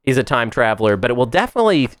Nomad is a time traveler, but it will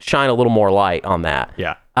definitely shine a little more light on that.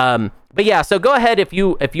 Yeah. But yeah, so go ahead if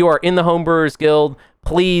you are in the Homebrewers Guild,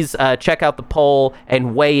 please check out the poll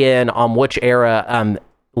and weigh in on which era.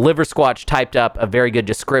 Liver Squatch typed up a very good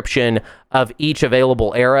description of each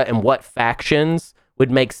available era and what factions would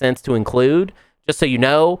make sense to include. Just so you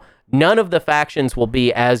know, none of the factions will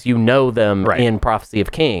be as you know them in Prophecy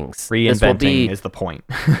of Kings. Reinventing is the point.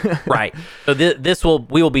 Right. So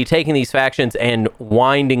we will be taking these factions and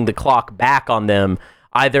winding the clock back on them.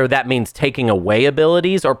 Either that means taking away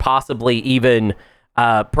abilities or possibly even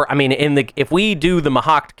if we do the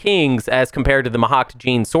Mahakt Kings as compared to the Mahakt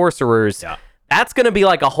Gene Sorcerers, that's going to be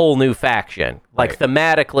like a whole new faction. Like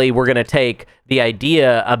thematically, we're going to take the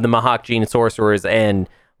idea of the Mahakt Gene Sorcerers and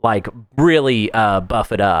like really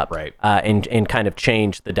buff it up, and kind of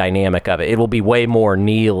change the dynamic of it. It will be way more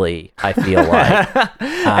Neely, I feel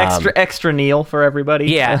like. extra Neil for everybody.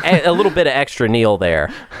 Yeah, a little bit of extra Neil there.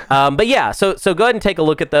 But yeah, so go ahead and take a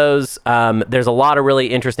look at those. There's a lot of really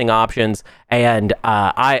interesting options, and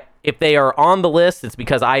if they are on the list, it's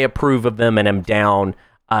because I approve of them and am down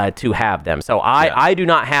to have them. So I do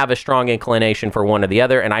not have a strong inclination for one or the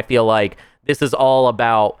other, and I feel like this is all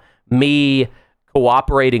about me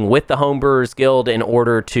cooperating with the Homebrewers Guild in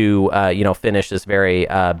order to finish this very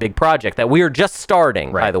big project that we are just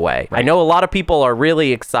starting, by the way. I know a lot of people are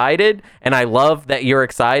really excited, and I love that you're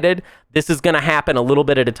excited. This is going to happen a little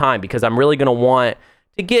bit at a time because I'm really going to want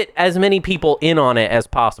to get as many people in on it as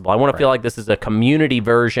possible. I want to feel like this is a community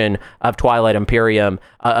version of Twilight Imperium,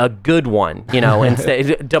 a good one,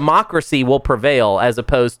 and democracy will prevail as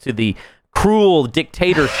opposed to the cruel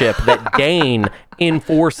dictatorship that Dane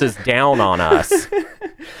enforces down on us.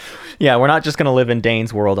 Yeah, we're not just going to live in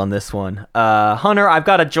Dane's world on this one. Hunter, I've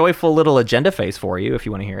got a joyful little agenda phase for you if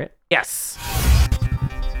you want to hear it. Yes.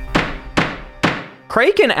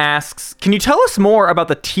 Kraken asks, can you tell us more about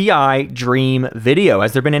the TI Dream video?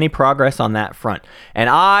 Has there been any progress on that front? And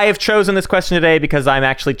I've chosen this question today because I'm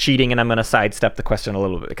actually cheating and I'm going to sidestep the question a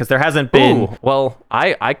little bit because there hasn't been... Ooh, well,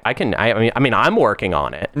 I'm working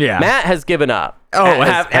on it. Yeah. Matt has given up. Oh,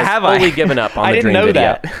 has fully given up on the Dream video.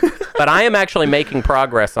 I didn't know that. But I am actually making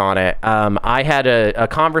progress on it. I had a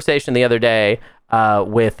conversation the other day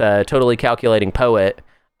with a Totally Calculating Poet,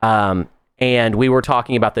 and we were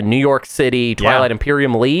talking about the New York City Twilight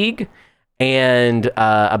Imperium League and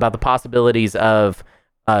about the possibilities of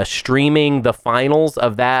streaming the finals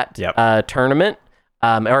of that tournament.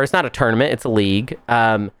 Or it's not a tournament, it's a league.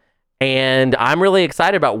 And I'm really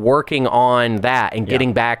excited about working on that and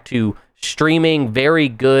getting back to streaming very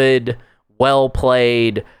good,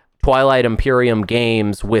 well-played Twilight Imperium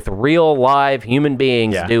games with real live human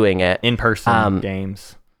beings doing it. In-person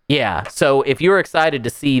games. Yeah, so if you're excited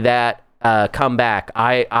to see that come back,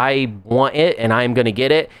 I want it and I'm going to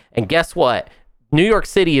get it. And guess what? New York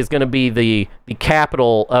City is going to be the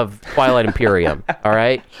capital of Twilight Imperium, all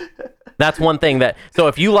right? That's one thing so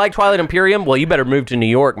if you like Twilight Imperium, well, you better move to New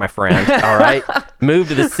York, my friend, all right? Move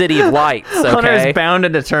to the City of Lights, okay? Hunter's bound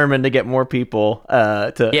and determined to get more people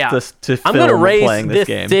to film I'm going to raise this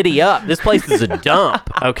game. City up. This place is a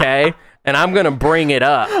dump, okay? And I'm going to bring it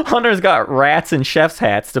up. Hunter's got rats and chef's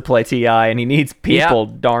hats to play TI, and he needs people,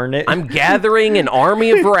 darn it. I'm gathering an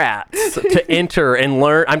army of rats to enter and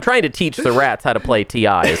learn. I'm trying to teach the rats how to play TI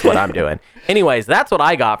is what I'm doing. Anyways, that's what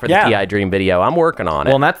I got for the TI Dream video. I'm working on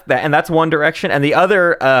it. Well, that's one direction. And the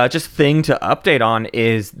other just thing to update on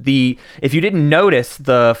is if you didn't notice,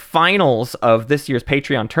 the finals of this year's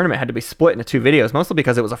Patreon tournament had to be split into 2 videos, mostly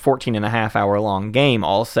because it was a 14.5-hour long game,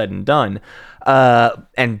 all said and done.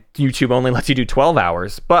 And YouTube only lets you do 12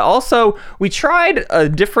 hours. But also, we tried a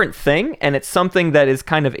different thing, and it's something that is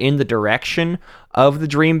kind of in the direction of the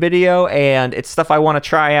Dream video, and it's stuff I want to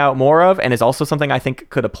try out more of, and is also something I think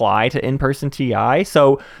could apply to in-person TI.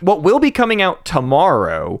 So what will be coming out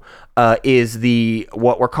tomorrow is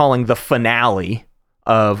what we're calling the finale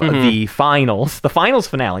of the finals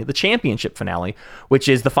finale, the championship finale, which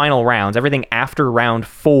is the final rounds, everything after round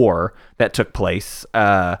 4 that took place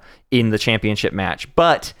in the championship match.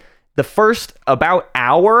 But the first about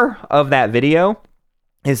hour of that video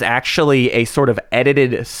is actually a sort of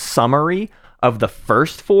edited summary of the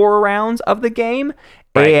first 4 rounds of the game.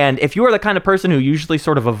 Right. And if you are the kind of person who usually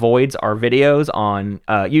sort of avoids our videos on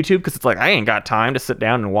YouTube, because it's like, I ain't got time to sit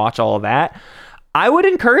down and watch all of that, I would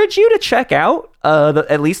encourage you to check out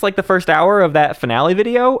at least like the first hour of that finale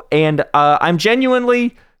video. And I'm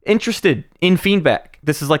genuinely interested in feedback.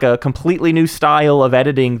 This is like a completely new style of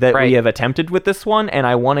editing that we have attempted with this one. And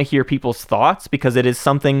I want to hear people's thoughts because it is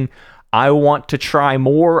something I want to try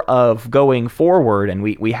more of going forward. And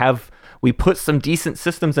we have we put some decent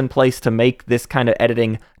systems in place to make this kind of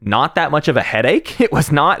editing not that much of a headache. It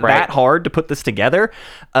was not that hard to put this together.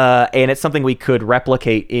 And it's something we could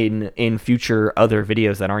replicate in future other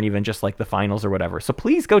videos that aren't even just like the finals or whatever. So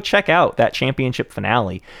please go check out that championship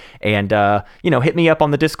finale and, hit me up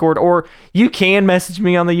on the Discord, or you can message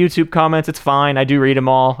me on the YouTube comments. It's fine. I do read them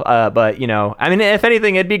all. But if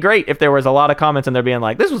anything, it'd be great if there was a lot of comments and they're being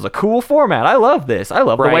like, this was a cool format. I love this. I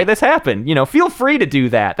love the way this happened. Feel free to do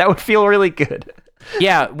that. That would feel really good.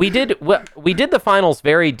 Yeah, we did the finals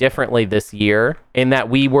very differently this year in that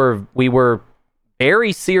we were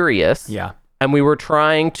very serious. Yeah. And we were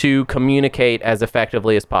trying to communicate as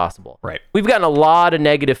effectively as possible. Right. We've gotten a lot of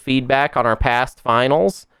negative feedback on our past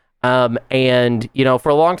finals. For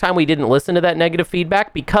a long time we didn't listen to that negative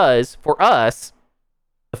feedback because for us,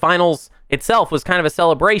 the finals itself was kind of a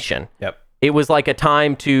celebration. Yep. It was like a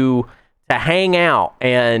time to hang out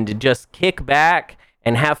and just kick back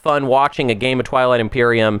and have fun watching a game of Twilight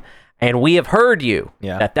Imperium. And we have heard you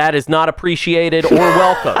that is not appreciated or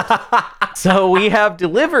welcomed. So we have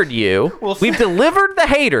delivered you. We've delivered the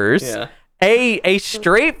haters a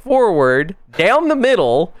straightforward, down the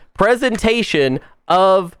middle presentation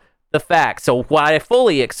of the facts. So what I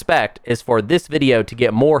fully expect is for this video to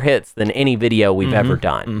get more hits than any video we've ever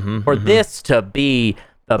done. For this to be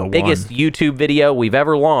the biggest YouTube video we've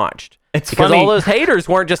ever launched. It's because funny. all those haters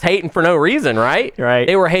weren't just hating for no reason, right? Right.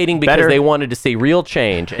 They were hating because they wanted to see real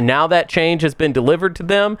change. And now that change has been delivered to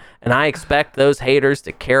them, and I expect those haters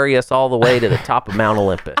to carry us all the way to the top of Mount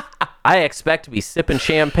Olympus. I expect to be sipping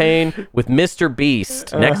champagne with Mr.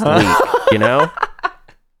 Beast next week,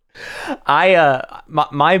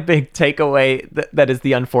 My big takeaway that is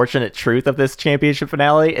the unfortunate truth of this championship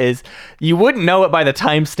finale is you wouldn't know it by the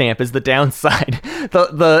timestamp is the downside.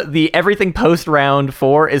 The everything post round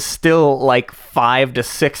 4 is still like 5 to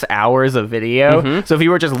 6 hours of video. So if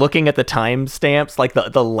you were just looking at the timestamps, like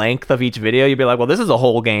the length of each video, you'd be like, well, this is a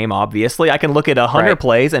whole game. Obviously, I can look at 100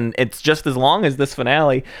 plays and it's just as long as this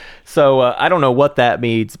finale. So I don't know what that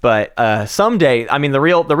means, but someday, the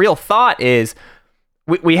real thought is.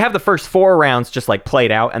 We have the first 4 rounds just like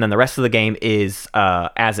played out, and then the rest of the game is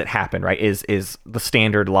as it happened, right? Is the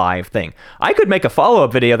standard live thing. I could make a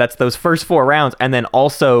follow-up video that's those first 4 rounds, and then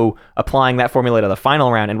also applying that formula to the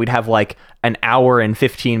final round, and we'd have like an hour and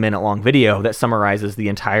 15-minute long video that summarizes the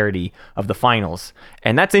entirety of the finals.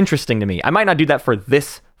 And that's interesting to me. I might not do that for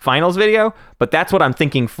this finals video, but that's what I'm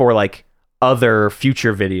thinking for like other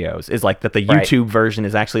future videos, is like that the YouTube version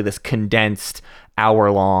is actually this condensed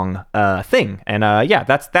hour-long thing. And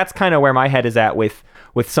that's kind of where my head is at with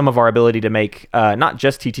some of our ability to make not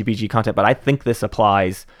just TTPG content, but I think this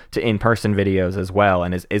applies to in-person videos as well,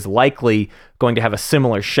 and is likely going to have a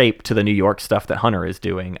similar shape to the New York stuff that Hunter is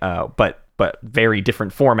doing, but very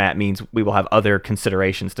different format means we will have other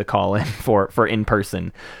considerations to call in for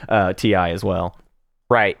in-person TI as well.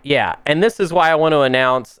 Right, yeah. And this is why I want to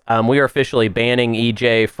announce we are officially banning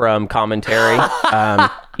EJ from commentary.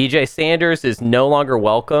 EJ Sanders is no longer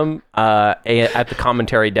welcome at the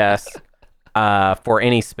commentary desk for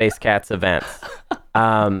any Space Cats events.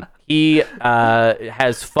 He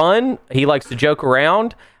has fun. He likes to joke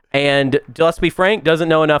around. And let's be frank, doesn't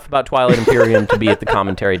know enough about Twilight Imperium to be at the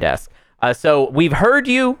commentary desk. So we've heard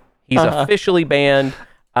you. He's officially banned.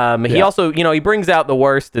 He also, he brings out the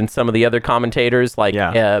worst in some of the other commentators, like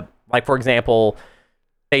for example,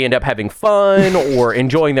 they end up having fun or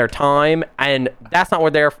enjoying their time, and that's not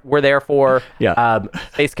what we're there for.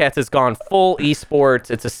 Space Cats has gone full esports.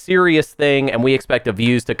 It's a serious thing, and we expect the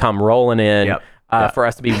views to come rolling in for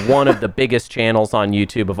us to be one of the biggest channels on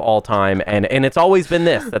YouTube of all time, and it's always been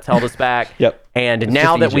this that's held us back. And it's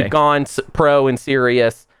now that we've gone pro and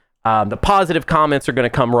serious, the positive comments are going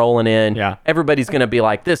to come rolling in. Everybody's going to be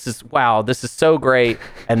like, this is so great.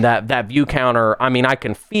 And that view counter, I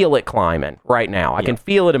can feel it climbing right now. I can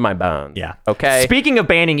feel it in my bones. Okay. Speaking of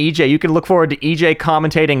banning EJ, you can look forward to EJ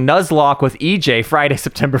commentating Nuzlocke with EJ Friday,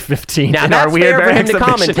 September 15th. Now, that's fair for him to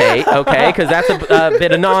commentate, okay? Because that's a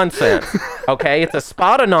bit of nonsense. Okay. It's a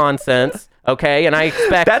spot of nonsense. Okay, and I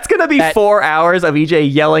expect that's going to be 4 hours of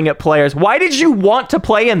EJ yelling at players. Why did you want to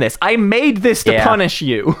play in this? I made this to punish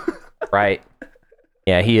you. Right.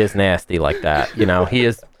 Yeah, he is nasty like that. He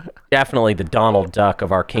is definitely the Donald Duck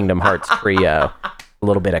of our Kingdom Hearts trio. A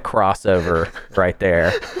little bit of crossover right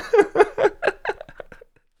there.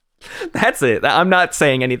 That's it. I'm not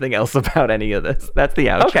saying anything else about any of this. That's the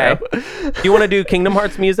outro. Okay. Do you want to do Kingdom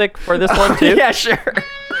Hearts music for this one too? Yeah, sure.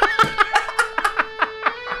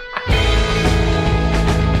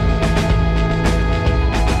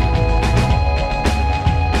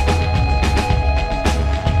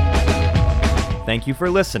 Thank you for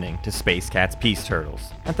listening to Space Cat's Peace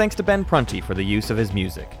Turtles, and thanks to Ben Prunty for the use of his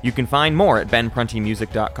music. You can find more at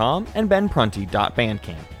benpruntymusic.com and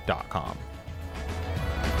benprunty.bandcamp.com.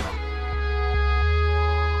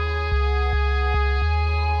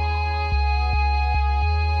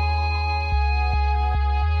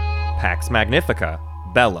 Pax Magnifica,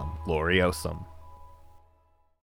 Bellum Gloriosum.